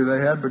ministry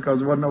they had because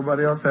there wasn't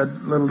nobody else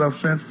had little enough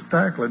sense to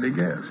tackle it, he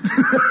guessed.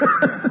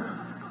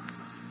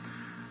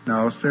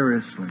 No,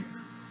 seriously.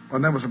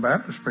 Well, there was a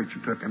Baptist preacher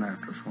took in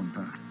after us one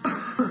time.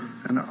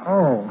 And,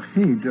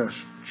 he just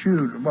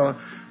chewed. Well,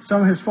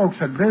 some of his folks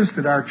had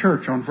visited our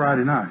church on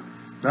Friday night.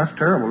 That's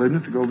terrible, isn't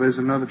it, to go visit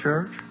another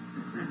church?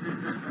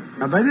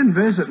 Now, they didn't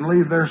visit and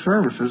leave their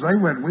services. We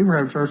were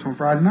having service on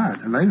Friday night,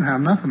 and they didn't have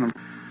nothing.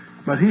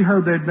 But he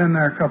heard they'd been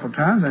there a couple of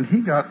times, and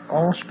he got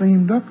all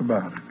steamed up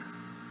about it.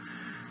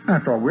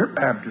 After all, we're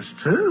Baptists,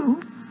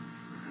 too.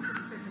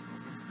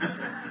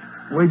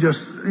 We're just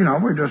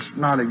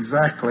not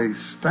exactly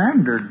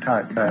standard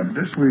type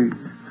Baptists. We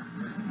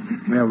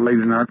have a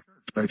lady in our church.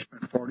 They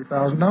spent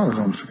 $40,000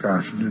 on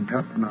psychiatry. Didn't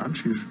help her none.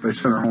 They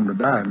sent her home to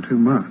die in 2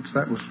 months.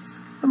 That was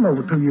a little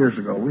over 2 years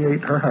ago. We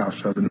ate her house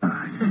the other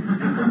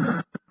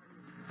night.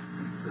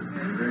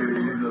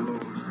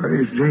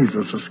 Praise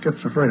Jesus, a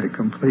schizophrenic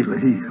completely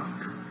healed.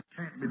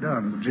 Can't be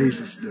done, but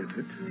Jesus did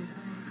it.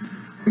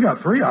 We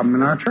got 3 of them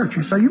in our church.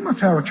 You say, you must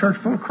have a church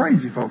full of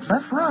crazy folks.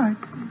 That's right,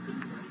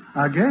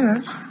 I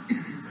guess.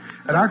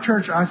 At our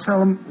church, I tell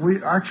them,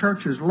 our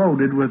church is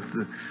loaded with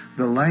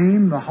the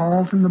lame, the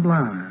halt, and the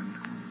blind.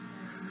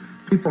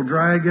 People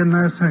drag in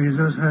there saying, is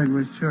this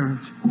Hegwish Church?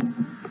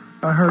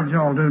 I heard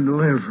y'all do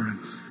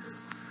deliverance.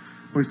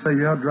 We say,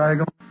 yeah,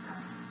 drag on.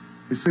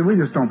 You see, we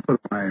just don't put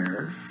on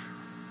airs.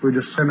 We're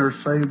just sinners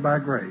saved by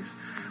grace.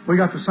 We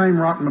got the same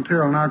rotten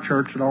material in our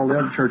church that all the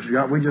other churches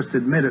got. We just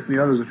admit it, and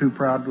the others are too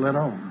proud to let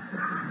on.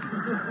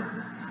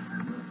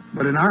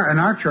 But in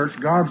our church,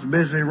 God's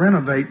busy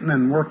renovating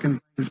and working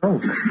things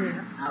over.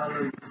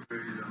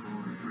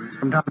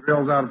 Sometimes he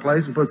drills out a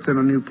place and puts in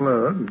a new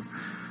plug. And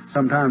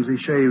sometimes he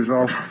shaves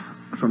off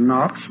some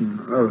knots and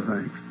other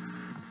things.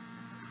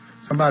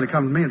 Somebody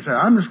comes to me and says,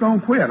 I'm just going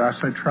to quit. I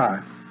say, try.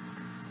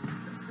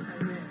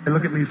 They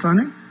look at me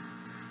funny.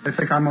 They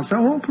think I'm going to say,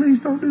 oh, please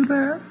don't do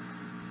that.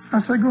 I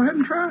say, go ahead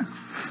and try.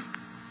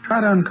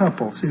 Try to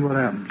uncouple, see what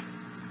happens.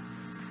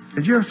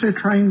 Did you ever see a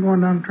train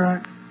going down the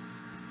track?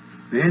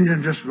 The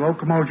engine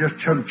locomotive just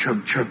chug,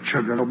 chug, chug,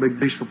 chug. That old big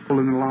diesel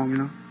pulling it along, you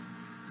know.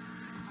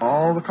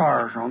 All the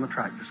cars are on the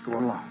track just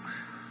going along.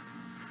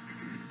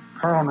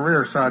 Car on the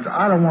rear side,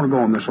 I don't want to go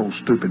on this old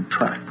stupid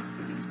track.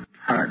 I'm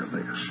tired of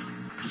this.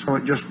 So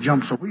it just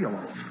jumps a wheel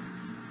off.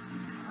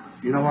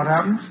 You know what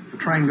happens? The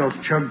train goes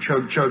chug,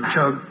 chug, chug,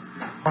 chug.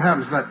 What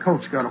happens if that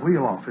coach got a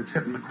wheel off? It's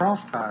hitting the cross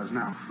ties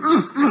now.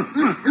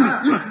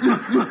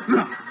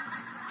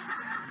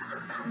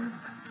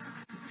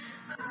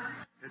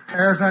 It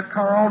tears that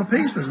car all to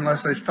pieces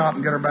unless they stop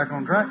and get her back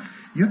on track.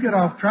 You get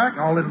off track,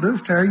 all it'll do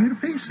is tear you to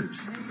pieces.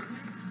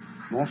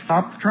 Won't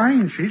stop the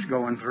train she's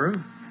going through.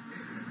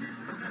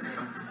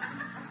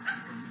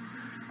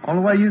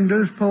 Only way you can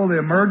do is pull the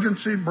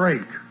emergency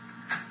brake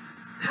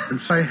and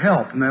say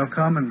help, and they'll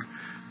come and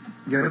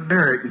get a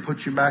derrick and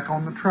put you back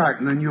on the track,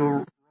 and then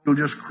you'll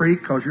just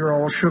creak because you're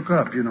all shook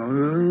up, you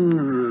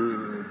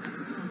know.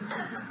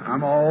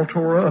 I'm all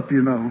tore up,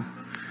 you know.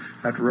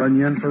 Have to run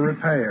you in for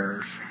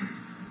repairs.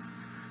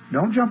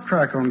 Don't jump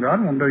track on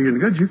God. It won't do you any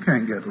good. You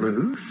can't get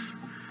loose.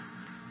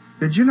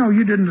 Did you know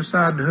you didn't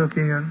decide to hook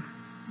in?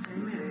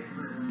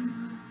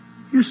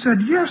 You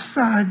said, yes,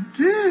 I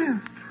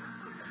did.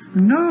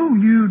 No,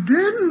 you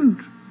didn't.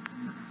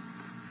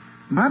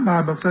 My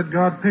Bible said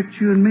God picked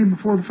you and me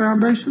before the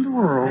foundation of the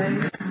world.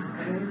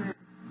 Amen.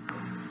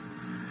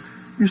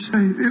 You say,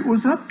 it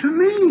was up to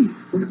me.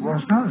 It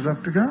was not. It was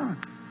up to God.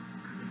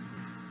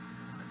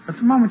 At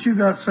the moment you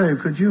got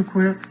saved, could you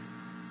quit?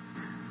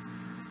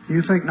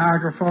 You think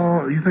Niagara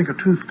Falls, you think a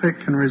toothpick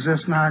can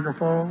resist Niagara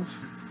Falls?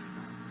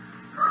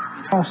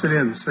 Toss it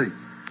in and see.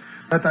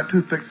 Let that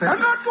toothpick say, I'm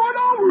not going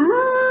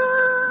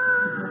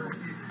over.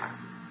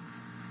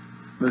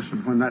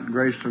 Listen, when that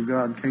grace of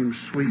God came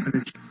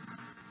sweeping it,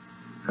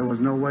 there was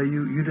no way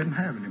you didn't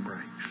have any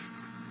brakes.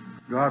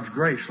 God's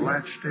grace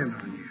latched in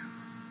on you.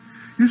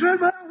 You said,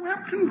 but I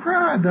wept and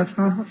cried. That's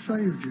not what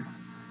saved you.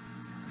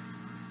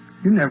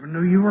 You never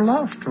knew you were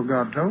lost till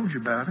God told you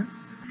about it.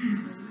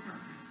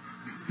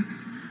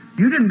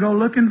 You didn't go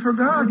looking for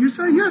God. You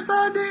say, yes,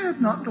 I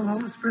did. Not until the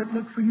Holy Spirit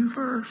looked for you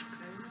first.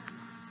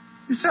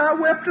 You say, I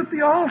wept at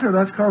the altar.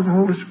 That's because the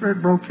Holy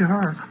Spirit broke your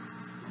heart.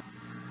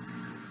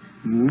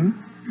 You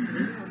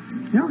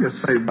don't get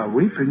saved by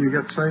weeping. You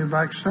get saved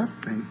by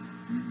accepting.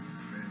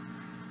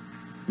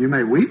 You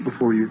may weep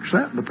before you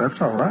accept, but that's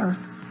all right.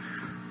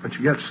 But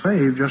you get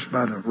saved just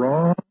by the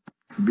raw,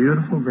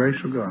 beautiful grace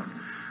of God.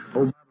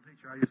 Old Bible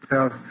teacher, I used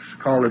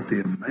to call it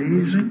the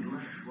amazing,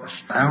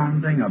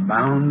 astounding,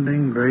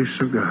 abounding grace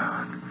of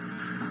God.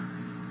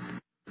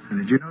 And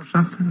did you know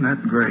something?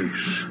 That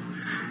grace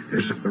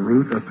is at the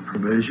root of the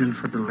provision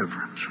for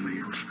deliverance from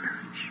evil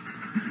spirits.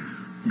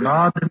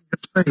 God didn't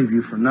just save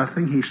you for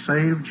nothing. He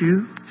saved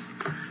you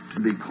to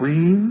be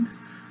clean,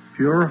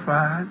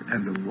 purified,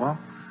 and to walk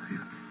with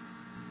Him.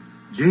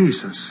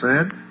 Jesus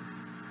said,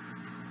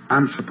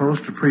 I'm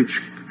supposed to preach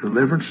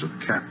deliverance of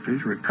the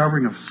captives,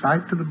 recovering of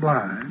sight to the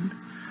blind,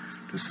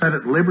 to set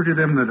at liberty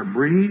them that are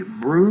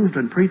bruised,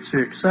 and preach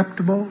the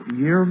acceptable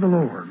year of the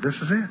Lord. This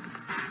is it.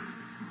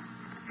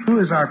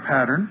 Who is our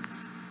pattern?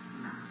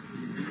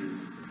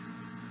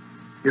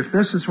 If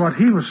this is what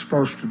He was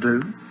supposed to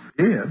do,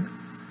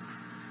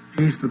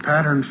 He's the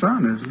pattern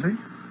son, isn't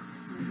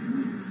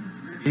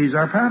He? He's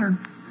our pattern.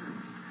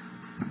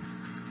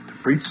 To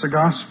preach the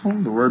gospel,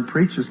 the word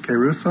preach is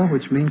keruso,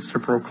 which means to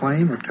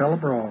proclaim or tell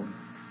abroad.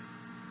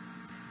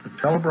 To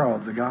tell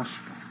abroad the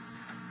gospel.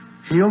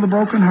 Heal the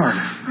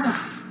brokenhearted.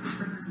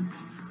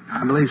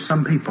 I believe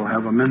some people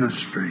have a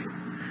ministry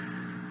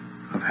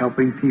of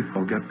helping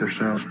people get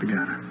themselves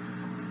together.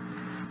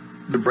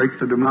 To break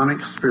the demonic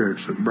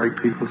spirits that break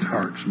people's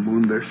hearts and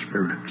wound their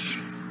spirits.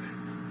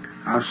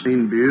 I've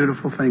seen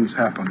beautiful things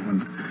happen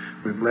when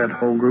we've led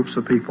whole groups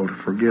of people to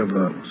forgive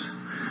those.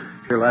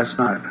 Here last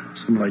night,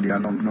 some lady, I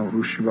don't know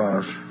who she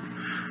was,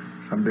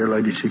 some dear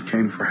lady, she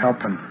came for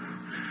helping.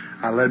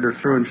 I led her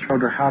through and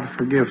showed her how to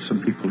forgive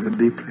some people who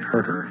deeply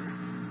hurt her.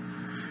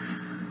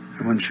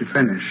 And when she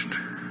finished,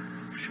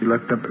 she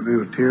looked up at me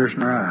with tears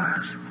in her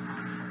eyes.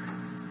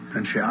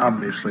 And she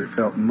obviously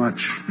felt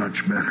much,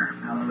 much better.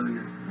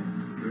 Hallelujah.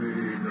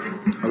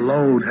 A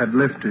load had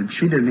lifted.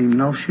 She didn't even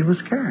know she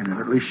was carrying it.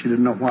 At least she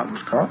didn't know what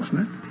was causing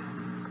it.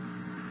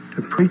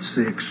 To preach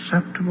the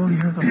acceptable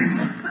year of the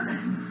Lord.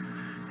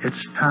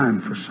 It's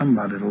time for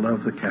somebody to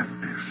love the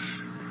captives.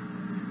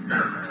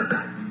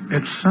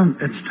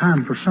 It's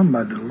time for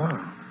somebody to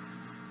love.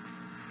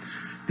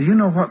 Do you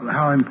know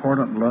how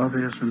important love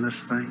is in this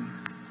thing?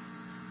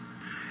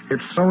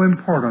 It's so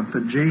important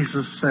that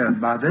Jesus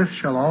said, by this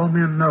shall all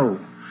men know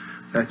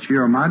that ye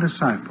are my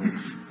disciples,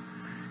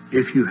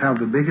 if you have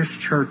the biggest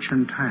church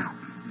in town.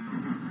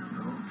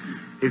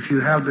 If you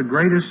have the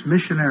greatest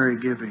missionary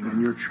giving in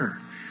your church.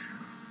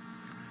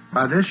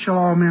 By this shall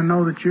all men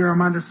know that you are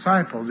my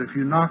disciples, if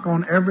you knock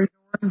on every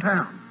door in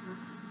town.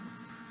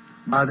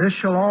 By this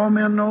shall all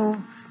men know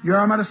you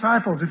are my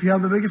disciples, if you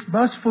have the biggest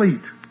bus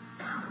fleet.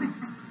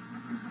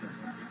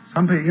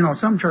 Some people,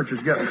 some churches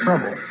get in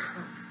trouble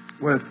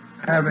with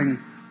having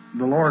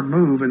the Lord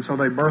move, and so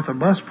they birth a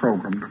bus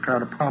program to try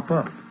to prop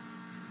up.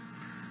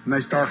 And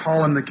they start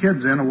hauling the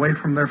kids in away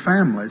from their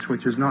families,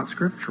 which is not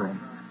scriptural.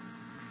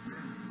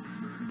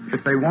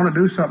 If they want to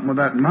do something with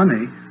that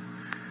money,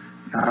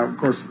 now, of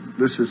course,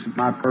 this is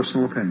my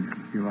personal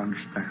opinion, you'll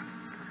understand.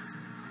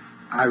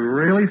 I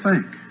really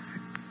think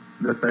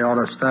that they ought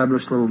to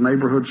establish little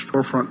neighborhood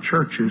storefront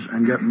churches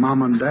and get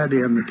mom and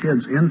daddy and the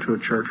kids into a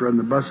church rather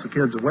than bust the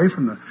kids away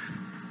from the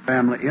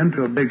family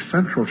into a big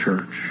central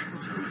church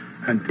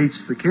and teach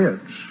the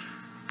kids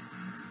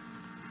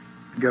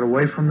to get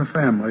away from the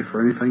family for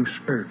anything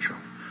spiritual.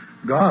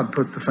 God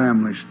put the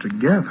families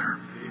together.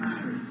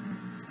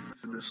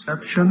 It's a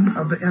deception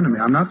of the enemy.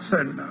 I'm not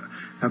saying...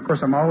 Now, of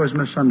course, I'm always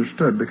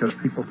misunderstood because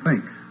people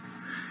think.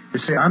 You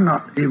see, I'm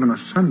not even a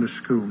Sunday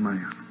school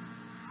man.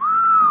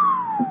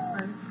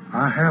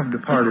 I have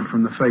departed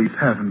from the faith,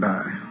 haven't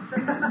I?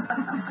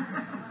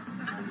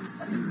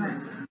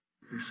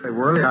 You say,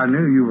 Worley, I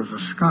knew you was a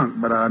skunk,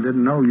 but I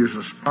didn't know you was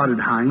a spotted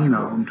hyena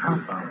on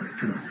top of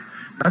it.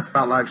 That's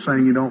about like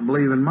saying you don't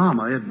believe in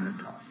Mama, isn't it?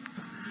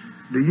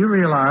 Do you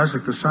realize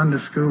that the Sunday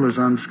school is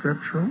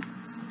unscriptural?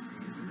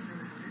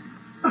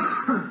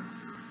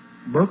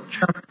 Book,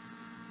 chapter.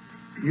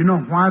 You know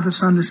why the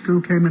Sunday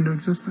school came into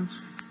existence?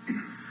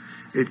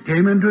 It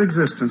came into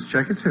existence,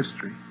 check its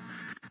history,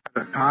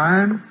 at a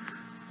time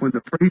when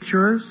the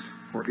preachers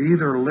were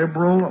either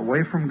liberal,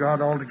 away from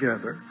God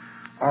altogether,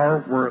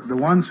 or were the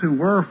ones who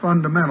were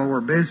fundamental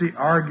were busy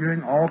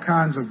arguing all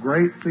kinds of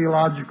great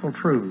theological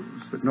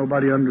truths that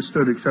nobody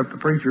understood except the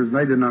preachers, and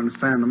they didn't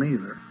understand them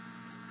either.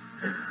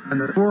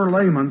 And the poor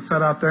layman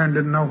sat out there and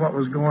didn't know what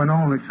was going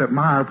on except,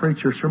 our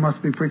preacher sure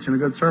must be preaching a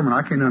good sermon.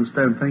 I can't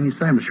understand a thing he's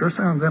saying, but sure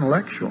sounds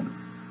intellectual.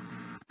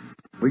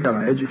 We got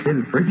an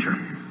educated preacher.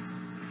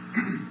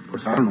 Of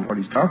course, I don't know what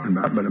he's talking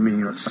about, but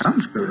it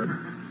sounds good.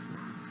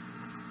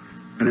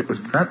 And it was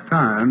at that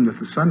time that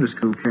the Sunday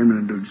school came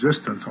into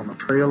existence on the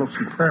trail of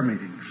some prayer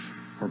meetings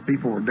where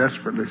people were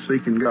desperately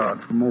seeking God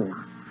for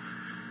more.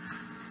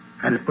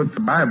 And it put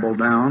the Bible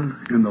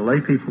down in the lay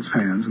people's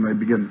hands, and they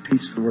began to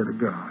teach the Word of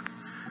God.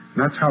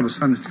 And that's how the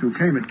Sunday school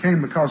came. It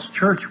came because the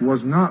church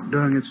was not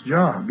doing its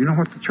job. You know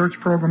what the church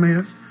program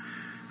is?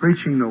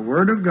 preaching the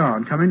Word of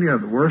God, coming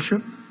together,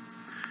 worship,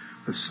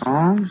 the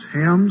songs,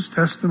 hymns,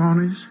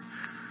 testimonies,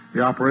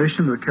 the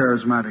operation of the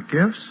charismatic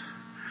gifts,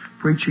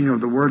 preaching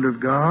of the Word of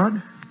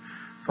God,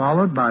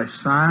 followed by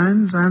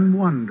signs and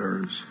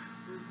wonders.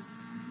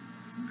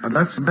 Now,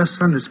 that's the best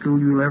Sunday school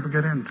you'll ever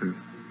get into.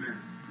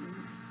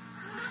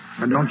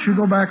 And don't you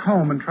go back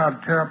home and try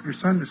to tear up your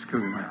Sunday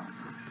school now.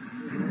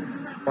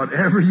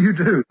 Whatever you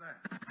do.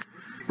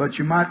 But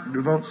you might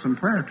devote some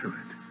prayer to it.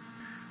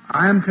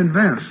 I am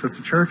convinced that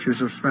the churches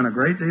have spent a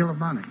great deal of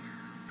money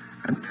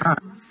and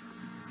time.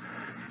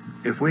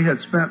 If we had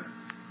spent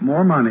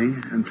more money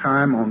and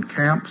time on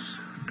camps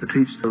to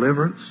teach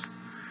deliverance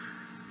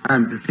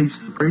and to teach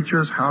the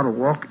preachers how to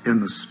walk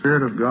in the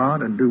Spirit of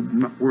God and do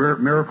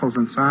miracles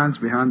and signs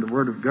behind the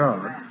Word of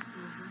God,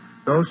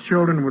 those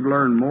children would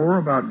learn more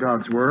about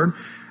God's Word,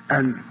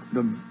 and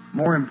the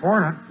more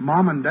important,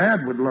 Mom and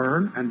Dad would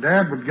learn, and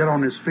Dad would get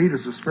on his feet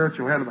as the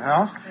spiritual head of the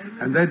house,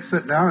 and they'd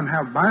sit down and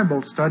have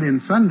Bible study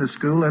and Sunday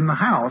school in the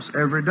house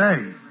every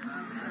day.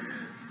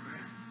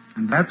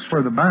 And that's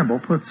where the Bible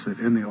puts it.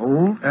 In the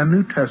Old and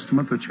New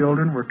Testament, the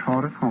children were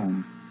taught at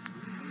home.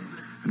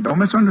 And don't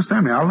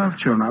misunderstand me. I love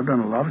children. I've done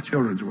a lot of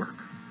children's work.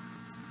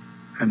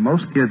 And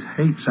most kids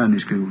hate Sunday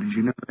school. Did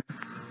you know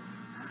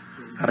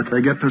that? After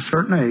they get to a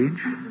certain age,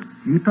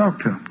 you talk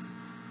to them.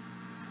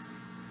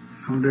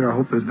 Oh dear, I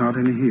hope there's not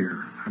any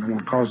here. I don't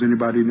want to cause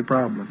anybody any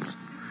problems.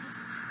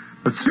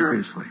 But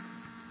seriously,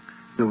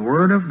 the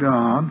Word of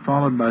God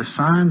followed by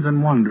signs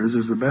and wonders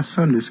is the best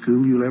Sunday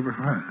school you'll ever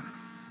have.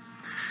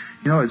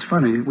 You know, it's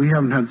funny. We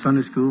haven't had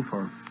Sunday school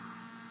for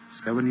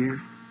 7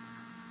 years.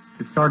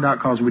 It started out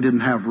because we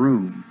didn't have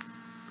room.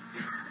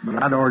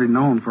 But I'd already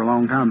known for a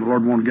long time the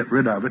Lord wanted to get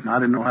rid of it, and I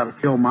didn't know how to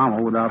kill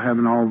Mama without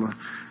having all the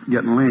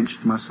getting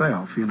lynched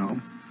myself, you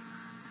know.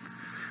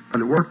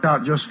 But it worked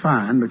out just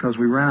fine because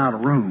we ran out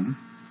of room,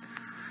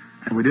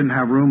 and we didn't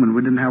have room, and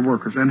we didn't have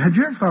workers. And had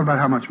you ever thought about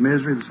how much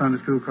misery the Sunday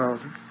school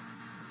causes?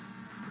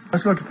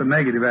 Let's look at the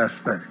negative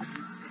aspects.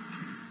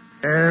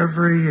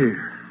 Every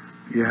year,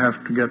 you have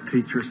to get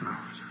teachers and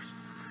officers.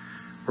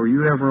 Were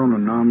you ever on a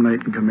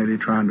nominating committee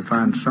trying to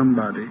find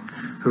somebody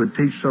who would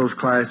teach those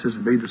classes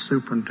and be the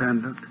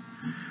superintendent?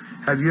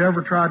 Have you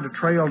ever tried to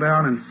trail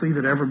down and see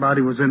that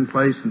everybody was in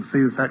place and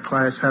see that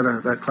class had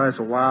that class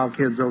of wild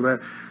kids over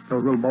there,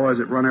 those little boys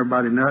that run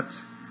everybody nuts,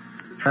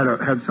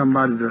 had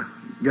somebody to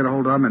get a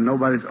hold of them, and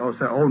nobody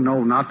said, oh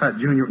no, not that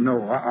junior,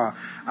 no,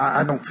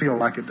 I don't feel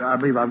like it. I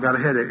believe I've got a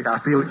headache. I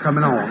feel it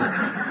coming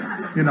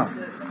on, you know.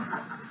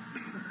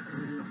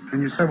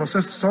 And you say, well,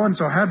 Sister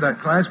so-and-so had that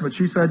class, but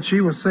she said she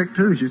was sick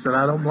too. She said,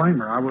 I don't blame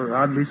her.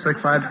 I'd be sick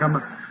if I had to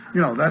come,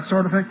 you know, that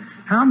sort of thing.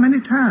 How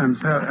many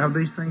times have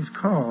these things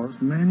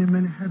caused many,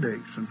 many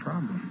headaches and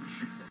problems?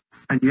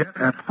 And yet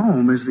at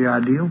home is the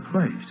ideal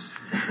place.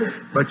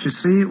 But you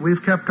see,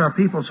 we've kept our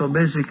people so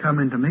busy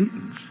coming to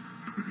meetings.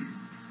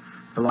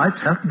 The lights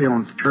have to be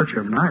on at the church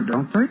every night,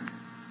 don't they?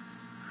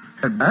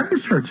 At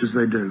Baptist churches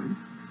they do.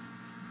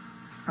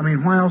 I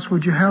mean, why else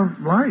would you have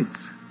lights?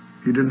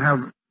 If you didn't have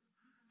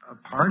a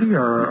party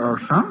or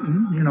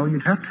something, you know,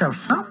 you'd have to have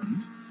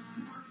something.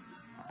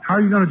 How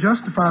are you going to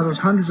justify those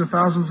hundreds of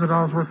thousands of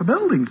dollars worth of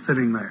buildings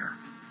sitting there?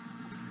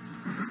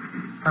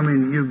 I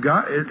mean,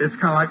 it's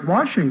kind of like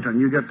Washington.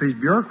 You get these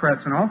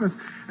bureaucrats in office,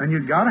 and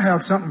you've got to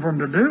have something for them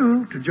to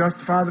do to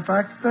justify the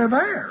fact that they're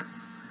there.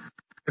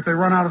 If they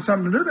run out of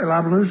something to do, they're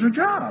liable to lose their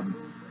job.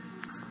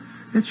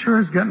 It sure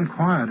is getting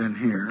quiet in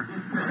here.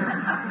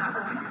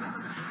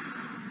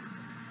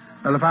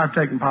 Well, if I've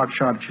taken pot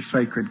shot at your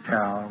sacred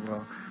cow,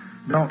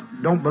 well,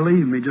 don't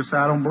believe me. Just say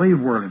I don't believe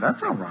Worley.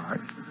 That's all right.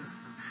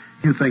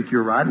 You think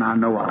you're right, and I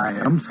know I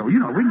am. So, you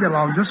know, we can get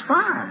along just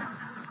fine.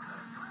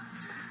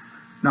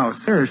 No,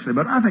 seriously,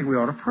 but I think we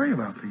ought to pray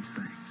about these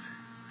things.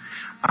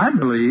 I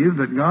believe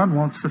that God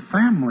wants the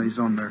families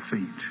on their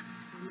feet.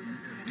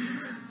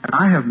 And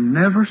I have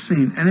never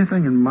seen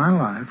anything in my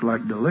life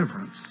like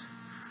deliverance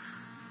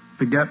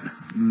to get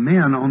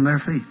men on their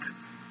feet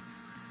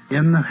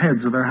in the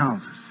heads of their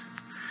houses.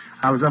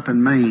 I was up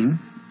in Maine.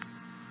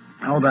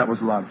 Oh, that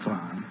was a lot of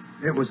fun.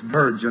 It was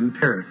virgin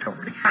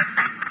territory.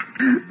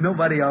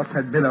 Nobody else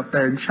had been up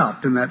there and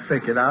chopped in that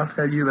thicket. I'll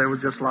tell you, there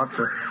was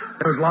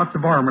lots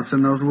of varmints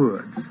in those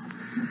woods.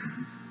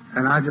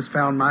 And I just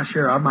found my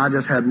share of them. I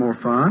just had more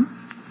fun.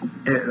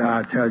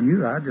 I tell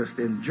you, I just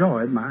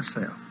enjoyed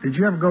myself. Did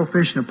you ever go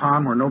fishing a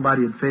pond where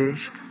nobody had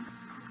fished?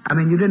 I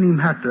mean, you didn't even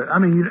have to. I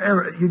mean,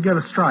 you'd get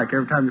a strike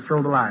every time you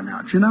throw the line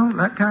out. You know,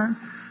 that kind?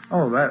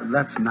 Oh,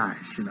 that's nice,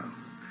 you know.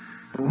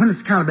 But when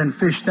it's kind of been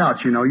fished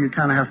out, you know, you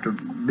kind of have to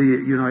be,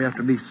 you know, you have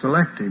to be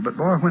selective. But,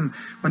 boy, when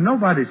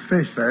nobody's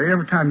fished there,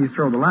 every time you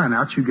throw the line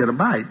out, you get a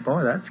bite.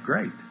 Boy, that's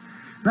great.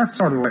 And that's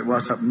sort of the way it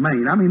was up in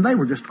Maine. I mean, they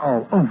were just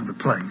all over the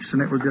place,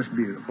 and it was just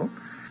beautiful.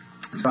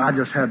 So I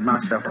just had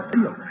myself a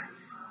field day.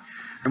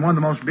 And one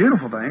of the most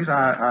beautiful things,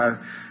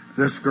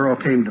 this girl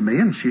came to me,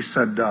 and she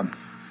said,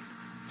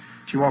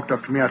 she walked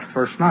up to me after the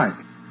first night,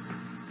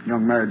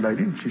 young married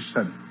lady, and she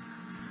said,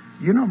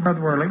 you know,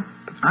 Brother Worley,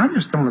 I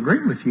just don't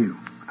agree with you.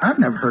 I've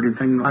never heard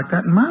anything like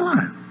that in my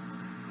life.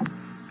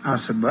 I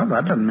said, well,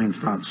 that doesn't mean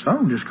it's not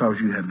so just because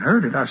you hadn't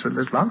heard it. I said,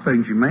 there's a lot of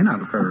things you may not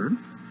have heard.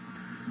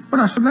 But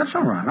I said, that's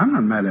all right. I'm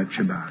not mad at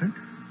you about it.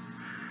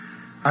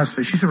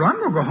 She said, well, I'm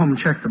going to go home and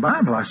check the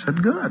Bible. I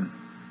said, good.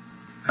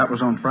 That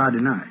was on Friday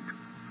night.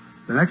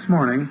 The next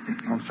morning,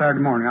 on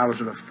Saturday morning, I was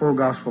at a full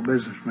gospel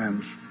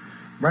businessman's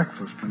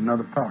breakfast in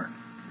another part.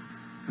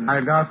 And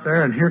I got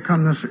there, and here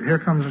comes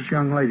this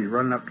young lady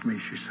running up to me.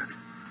 She said,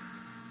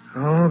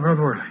 oh,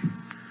 Brother Worley,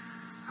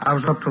 I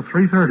was up till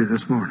 3:30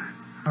 this morning.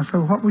 I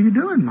said, what were you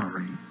doing,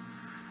 Maureen?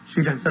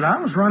 She said, I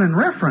was running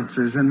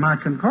references in my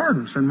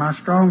concordance, in my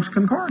Strong's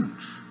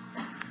Concordance.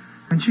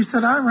 And she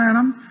said, I ran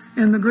them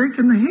in the Greek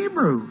and the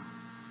Hebrew.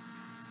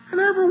 And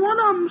every one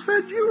of them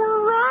said, you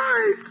were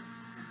right.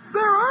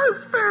 There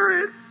are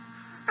spirits,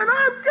 and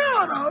I've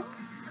got them.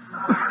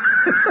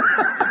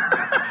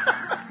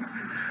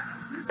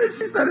 And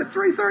she said, at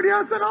 3:30,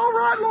 I said, all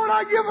right, Lord,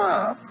 I give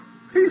up.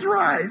 He's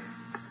right.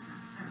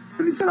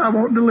 And he said, I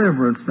want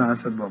deliverance. And I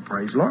said, well,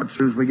 praise the Lord. As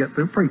soon as we get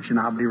through preaching,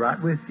 I'll be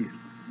right with you.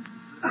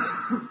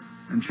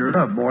 And sure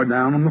enough, boy,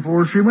 down on the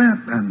floor she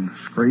went, and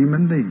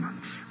screaming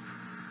demons.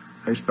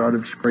 They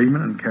started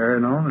screaming and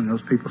carrying on, and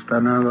those people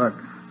standing there like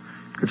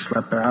could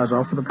slap their eyes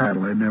off with a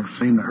paddle. They'd never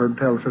seen or heard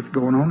tell of such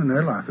going on in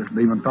their life. This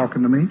demon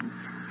talking to me.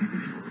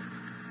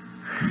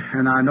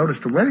 And I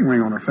noticed a wedding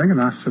ring on her finger,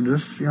 and I said,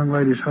 this young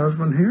lady's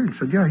husband here? He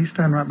said, yeah, he's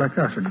standing right back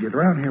there. I said, get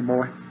around here,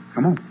 boy.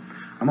 Come on.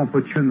 I'm going to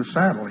put you in the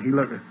saddle. He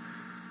looked,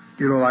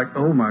 like,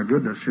 oh, my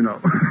goodness,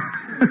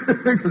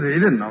 because he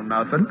didn't know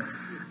nothing.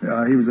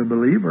 He was a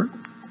believer.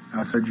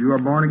 I said, you are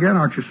born again,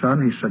 aren't you,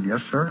 son? He said,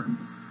 yes, sir.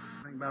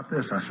 Think about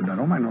this. I said, that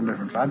don't make no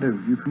difference. I do.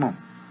 You come on.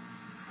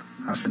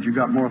 I said, you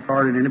got more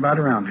authority than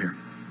anybody around here.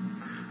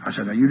 I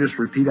said, now you just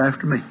repeat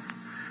after me.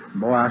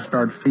 And boy, I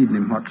started feeding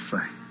him what to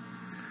say.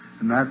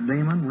 And that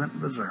demon went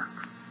berserk.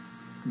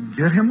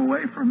 Get him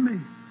away from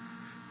me.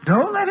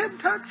 Don't let him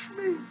touch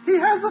me. He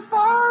has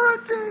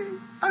authority.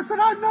 I said,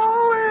 I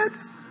know it.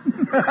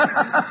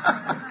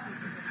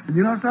 And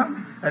you know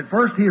something? At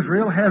first he was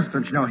real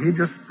hesitant. He'd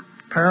just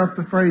parrot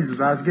the phrases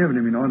I was giving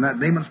him, and that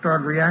demon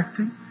started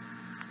reacting.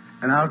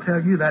 And I'll tell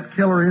you, that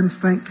killer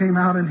instinct came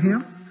out in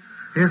him.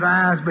 His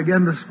eyes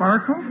began to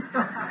sparkle.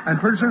 And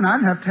pretty soon I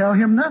didn't have to tell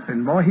him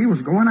nothing. Boy, he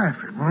was going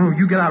after it. Oh,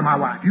 you get out of my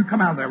wife. You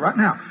come out of there right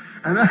now.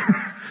 And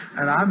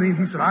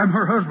he said, I'm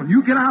her husband.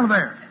 You get out of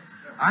there.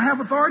 I have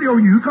authority over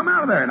you. You come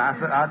out of there. And I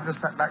just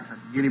sat back and said,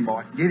 get him,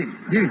 boy. Get him.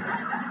 Get him.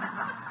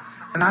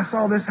 And I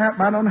saw this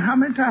happen. I don't know how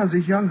many times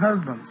these young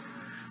husbands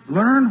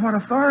learned what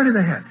authority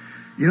they had.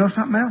 You know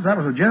something else? That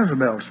was a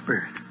Jezebel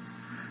spirit.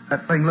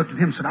 That thing looked at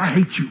him and said, I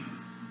hate you.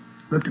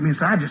 Looked at me and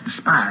said, I just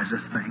despise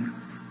this thing.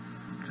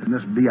 And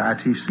this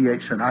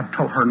bitch said, I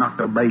told her not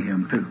to obey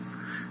him, too.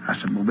 I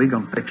said, well, we're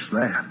going to fix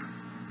that.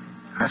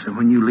 I said,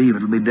 when you leave,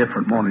 it'll be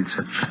different, won't it? He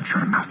said, shut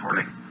your mouth,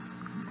 Worley.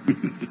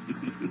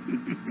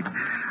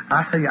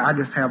 I tell you, I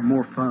just have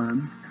more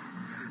fun.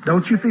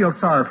 Don't you feel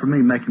sorry for me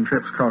making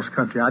trips across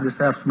country? I just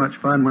have so much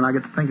fun when I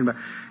get to thinking about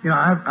it.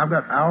 I've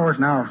got hours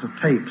and hours of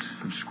tapes,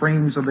 of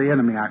screams of the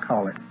enemy, I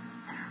call it.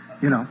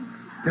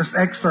 Just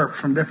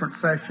excerpts from different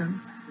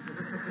sessions.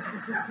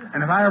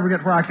 And if I ever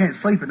get where I can't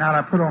sleep at night,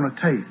 I put on a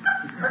tape.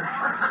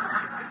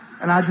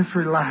 And I just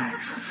relax.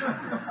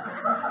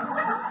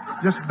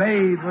 Just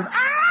bathe with,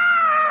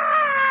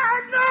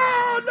 no.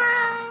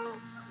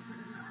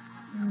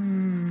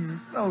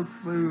 So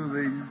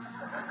soothing.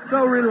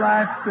 So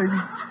relaxing.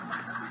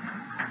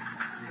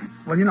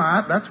 Well,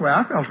 that's the way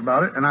I felt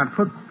about it. And I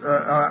put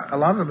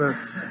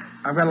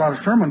I've got a lot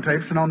of sermon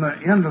tapes, and on the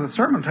end of the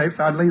sermon tapes,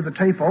 I'd leave the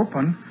tape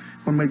open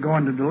when we go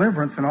into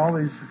Deliverance, and all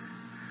these,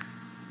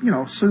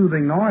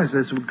 soothing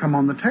noises would come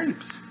on the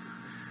tapes.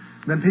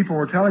 Then people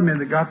were telling me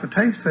that got the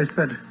tapes, they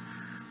said,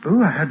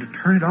 ooh, I had to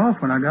turn it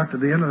off when I got to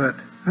the end of that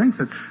thing.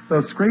 Said,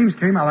 those screams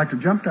came out like I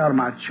jumped out of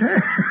my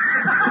chair.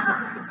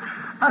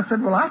 I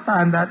said, well, I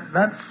find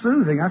that's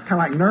soothing. That's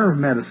kind of like nerve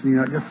medicine,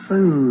 it just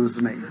soothes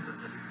me.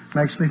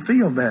 Makes me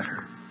feel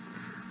better.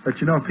 But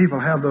people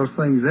have those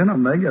things in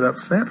them. They get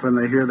upset when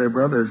they hear their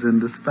brother's in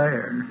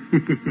despair.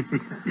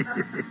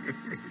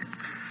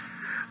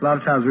 A lot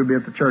of times we'll be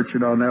at the church,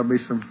 and there'll be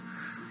some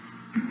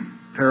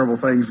terrible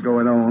things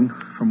going on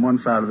from one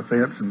side of the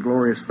fence and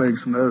glorious things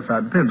from the other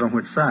side. Depends on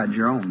which side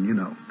you're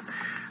on,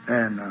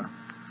 And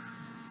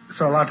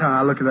so a lot of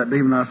times I look at that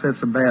demon and I say,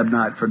 it's a bad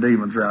night for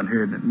demons around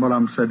here. And what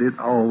I'm saying, it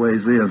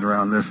always is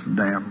around this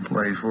damn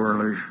place,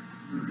 Worley.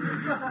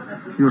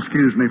 You'll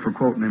excuse me for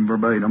quoting him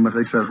verbatim, but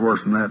he says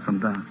worse than that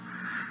sometimes.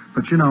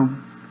 But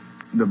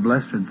the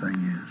blessed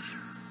thing is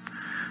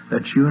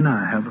that you and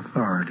I have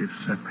authority to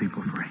set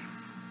people free.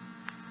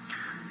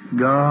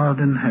 God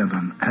in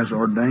heaven has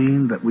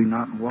ordained that we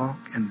not walk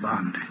in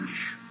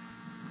bondage.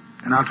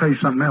 And I'll tell you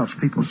something else.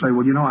 People say,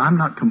 well, I'm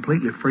not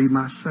completely free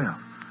myself.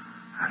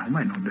 That don't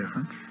make no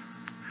difference.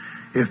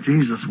 If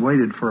Jesus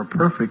waited for a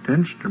perfect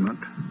instrument,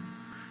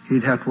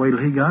 he'd have to wait till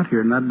he got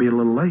here, and that'd be a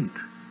little late.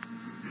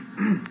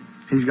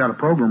 He's got a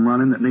program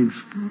running that needs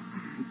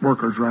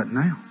workers right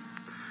now.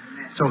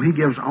 So he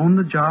gives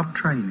on-the-job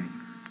training.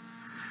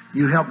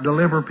 You help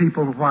deliver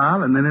people a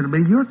while, and then it'll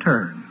be your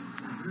turn.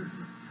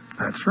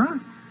 That's right.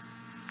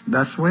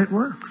 That's the way it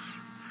works.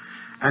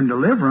 And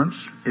deliverance,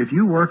 if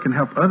you work and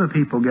help other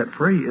people get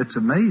free, it's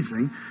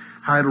amazing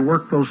how it'll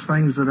work those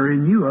things that are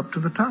in you up to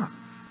the top.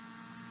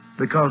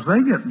 Because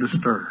they get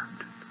disturbed.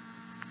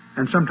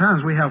 And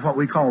sometimes we have what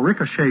we call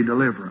ricochet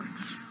deliverance.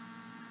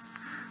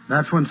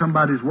 That's when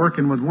somebody's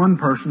working with one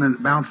person and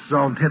it bounces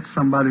off and hits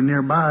somebody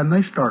nearby and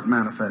they start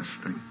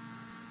manifesting.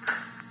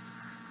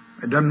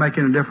 It doesn't make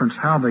any difference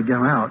how they get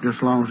out, just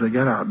as long as they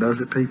get out, does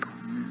it, people?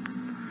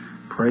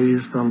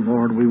 Praise the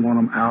Lord. We want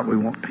them out. We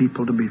want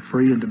people to be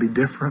free and to be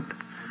different.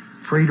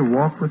 Free to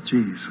walk with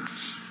Jesus.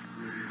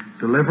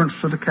 Deliverance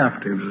to the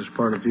captives is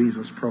part of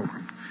Jesus'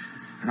 program.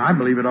 And I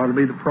believe it ought to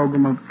be the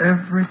program of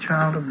every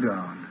child of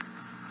God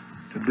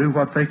to do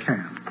what they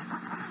can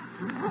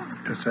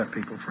to set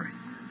people free.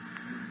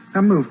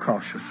 Now move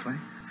cautiously.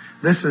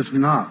 This is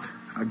not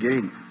a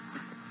game.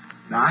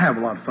 Now I have a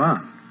lot of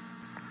fun.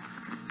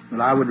 But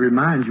I would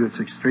remind you it's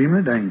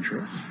extremely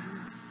dangerous.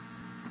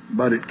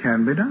 But it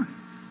can be done.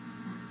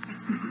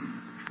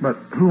 But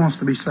who wants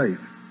to be safe?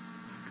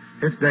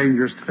 It's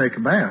dangerous to take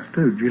a bath,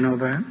 too. Do you know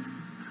that?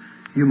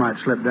 You might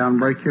slip down and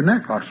break your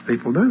neck. Lots of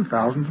people do.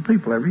 Thousands of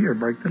people every year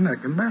break their neck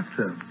in the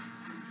bathtub.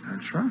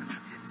 That's right.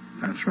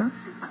 That's right.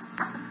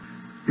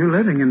 You're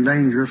living in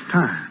dangerous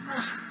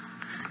times.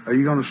 Are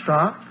you going to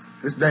stop?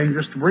 It's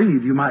dangerous to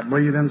breathe. You might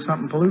breathe in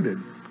something polluted.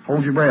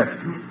 Hold your breath.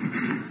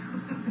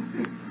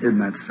 Isn't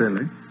that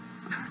silly?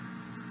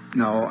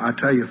 No, I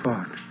tell you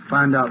what.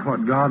 Find out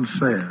what God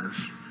says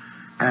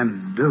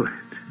and do it.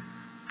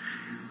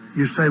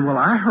 You say, well,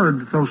 I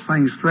heard that those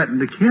things threaten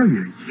to kill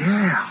you.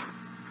 Yeah.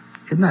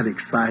 Isn't that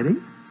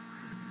exciting?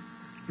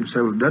 You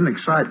say, well, it doesn't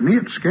excite me.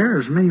 It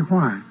scares me.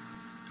 Why?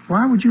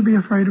 Why would you be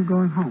afraid of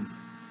going home?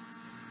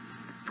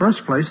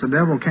 First place, the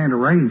devil can't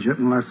arrange it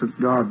unless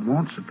God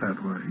wants it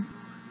that way.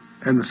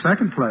 In the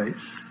second place,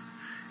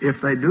 if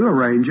they do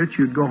arrange it,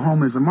 you'd go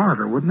home as a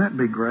martyr. Wouldn't that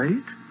be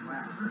great?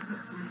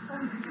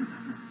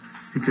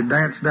 You could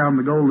dance down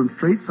the golden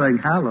street saying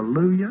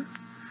hallelujah.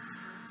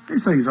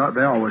 These things,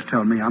 they always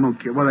tell me I'm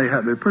okay. Well,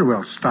 they pretty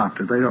well stopped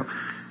it. They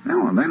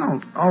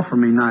don't offer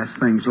me nice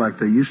things like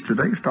they used to.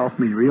 They used to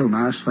offer me real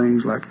nice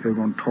things like they were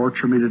going to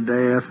torture me to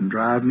death and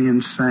drive me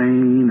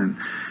insane,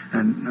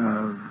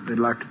 and they'd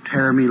like to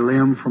tear me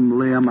limb from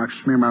limb, like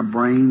smear my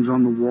brains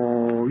on the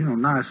wall. You know,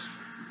 nice,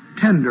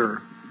 tender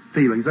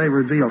feelings. They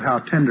revealed how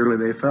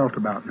tenderly they felt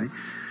about me.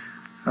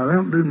 They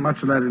don't do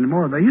much of that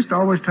anymore. They used to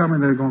always tell me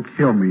they were going to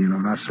kill me,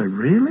 and I say,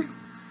 really?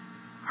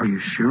 Are you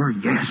sure?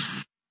 Yes.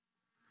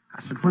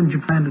 I said, when did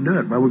you plan to do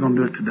it? Well, we're going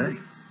to do it today.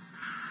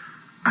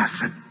 I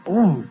said,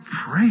 oh,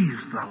 praise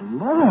the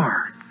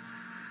Lord.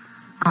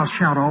 I'll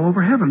shout all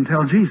over heaven and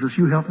tell Jesus,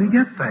 you helped me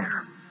get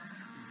there.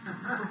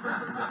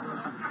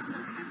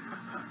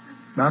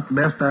 About the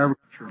best I ever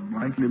got your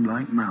blankety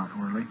blank mouth,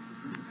 Worley.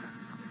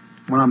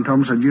 One of them told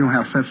me, said, you don't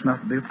have sense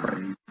enough to be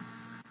afraid.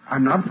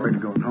 I'm not afraid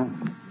of going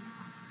home.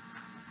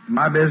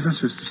 My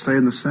business is to stay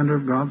in the center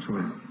of God's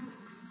will.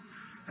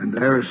 And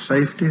there is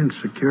safety and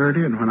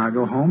security, and when I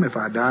go home, if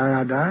I die,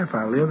 I die. If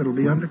I live, it'll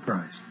be under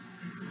Christ.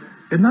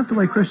 Isn't that the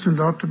way Christians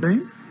ought to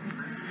be?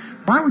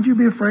 Why would you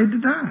be afraid to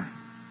die?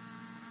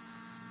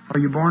 Are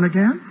you born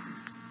again?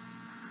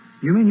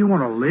 You mean you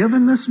want to live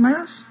in this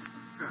mess?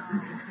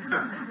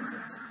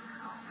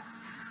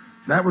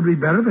 That would be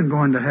better than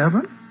going to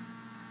heaven?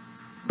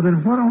 But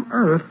then what on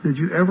earth did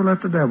you ever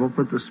let the devil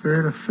put the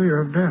spirit of fear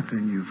of death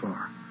in you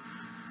for?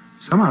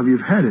 Some of you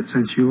have had it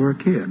since you were a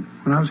kid.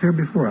 When I was here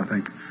before, I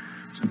think,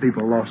 some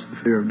people lost the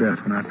fear of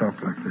death when I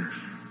talked like this.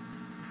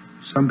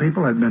 Some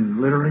people had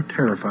been literally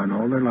terrified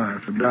all their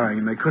lives of dying,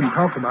 and they couldn't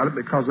talk about it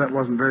because that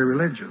wasn't very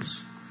religious.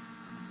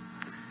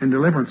 In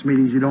deliverance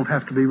meetings, you don't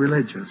have to be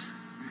religious.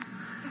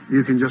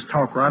 You can just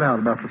talk right out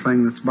about the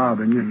thing that's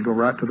bothering you and go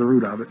right to the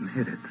root of it and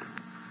hit it.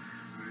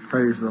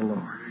 Praise the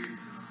Lord.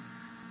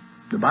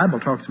 The Bible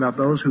talks about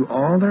those who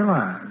all their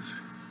lives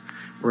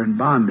were in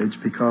bondage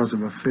because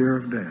of a fear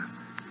of death.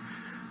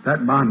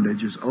 That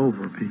bondage is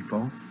over,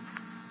 people.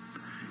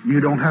 You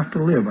don't have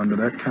to live under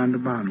that kind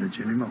of bondage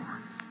anymore.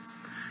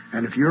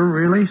 And if you're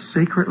really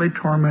secretly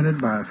tormented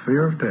by a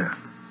fear of death,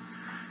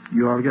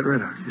 you ought to get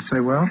rid of it. You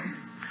say, well,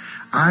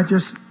 I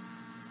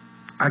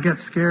get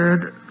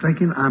scared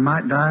thinking I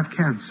might die of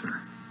cancer.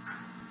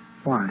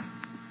 Why?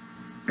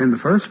 In the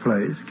first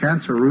place,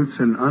 cancer roots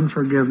in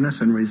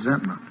unforgiveness and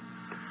resentment.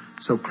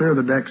 So clear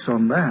the decks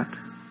on that,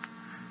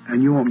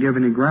 and you won't give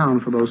any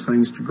ground for those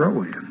things to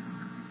grow in.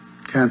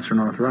 Cancer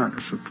and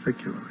arthritis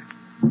particularly.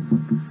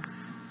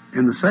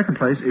 In the second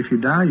place, if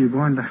you die, you're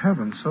going to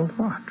heaven, so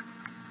what?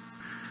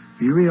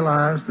 You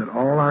realize that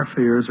all our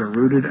fears are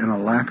rooted in a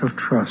lack of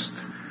trust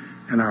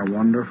in our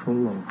wonderful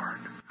Lord,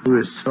 who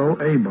is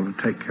so able to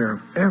take care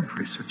of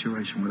every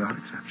situation without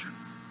exception.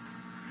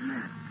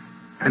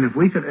 And if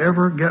we could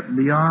ever get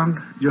beyond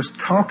just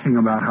talking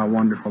about how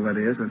wonderful that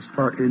is and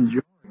start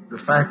enjoying the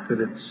fact that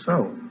it's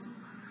so,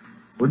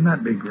 wouldn't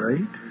that be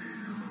great?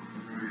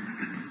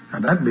 Now,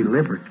 that'd be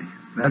liberty.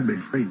 That'd be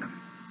freedom.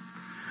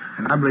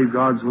 And I believe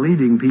God's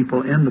leading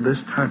people into this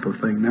type of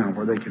thing now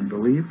where they can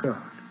believe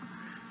God.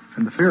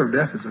 And the fear of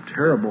death is a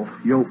terrible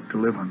yoke to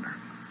live under.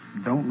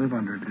 Don't live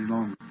under it any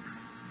longer.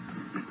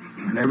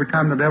 And every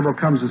time the devil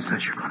comes and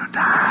says, you're going to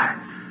die,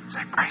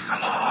 say, praise the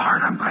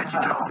Lord, I'm glad you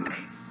told me.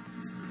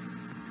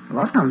 A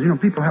lot of times,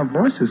 people have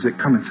voices that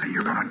come and say,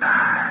 you're going to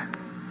die.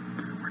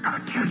 We're going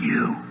to kill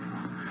you.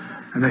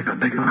 And they go,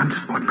 I'm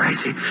just going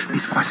crazy.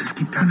 These voices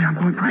keep telling me I'm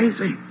going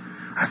crazy.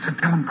 I said,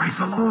 tell them, praise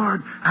the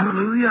Lord.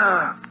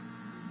 Hallelujah.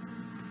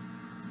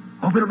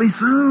 Hope it'll be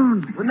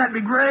soon. Wouldn't that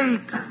be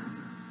great?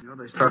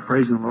 They start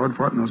praising the Lord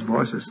for it, and those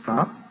voices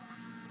stop.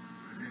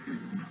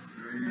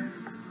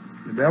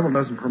 The devil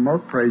doesn't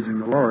promote praising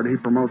the Lord. He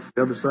promotes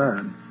the other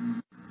side.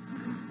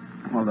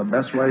 One of the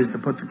best ways to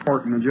put the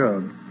cork in the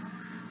jug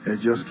is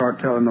just start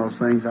telling those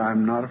things,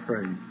 I'm not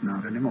afraid.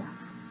 Not anymore.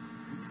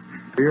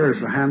 Fear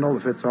is the handle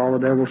that fits all the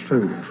devil's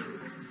tools.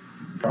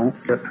 Don't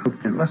get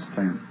hooked in. Let's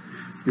stand.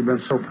 You've been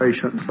so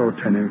patient and so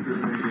attentive.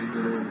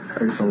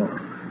 Praise the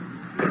Lord.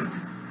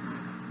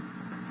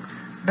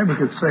 Maybe we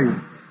could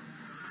sing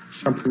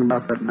something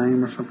about that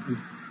name or something.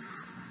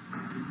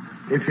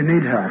 If you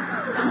need help,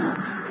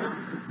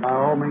 by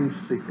all means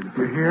seek it. If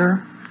you're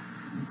here,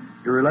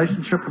 your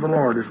relationship with the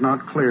Lord is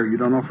not clear, you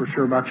don't know for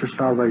sure about your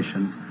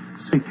salvation,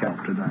 seek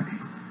help today.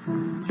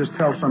 Just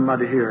tell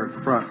somebody here at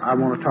the front, I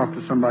want to talk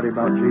to somebody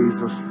about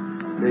Jesus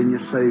being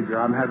your Savior.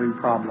 I'm having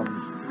problems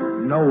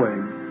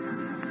knowing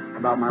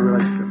about my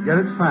relationship. Get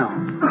it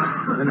found.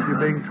 Then if you're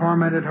being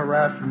tormented,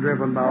 harassed, and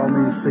driven, by all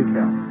means seek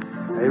help.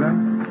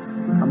 Amen?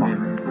 Come on.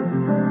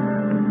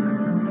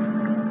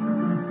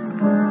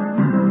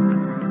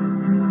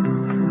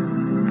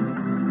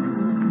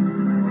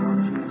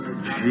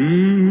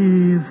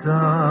 Jesus,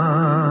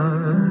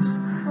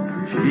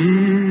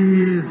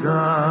 Jesus,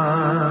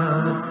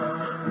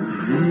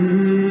 Jesus,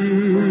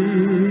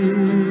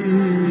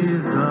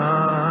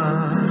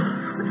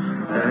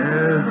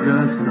 there's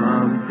just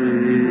something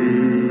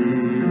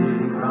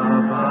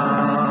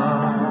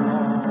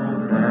about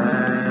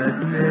that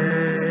name,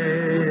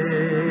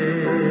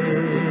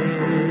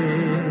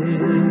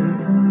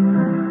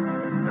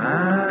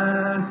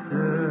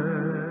 Master.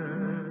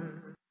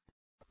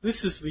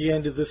 This is the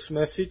end of this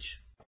message.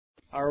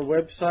 Our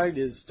website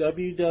is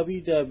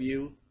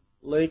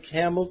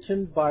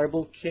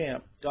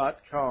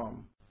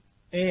www.lakehamiltonbiblecamp.com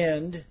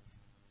and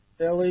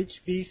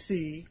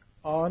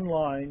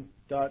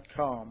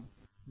lhbconline.com.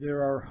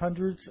 There are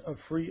hundreds of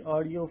free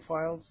audio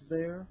files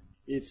there.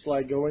 It's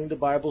like going to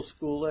Bible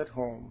school at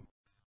home.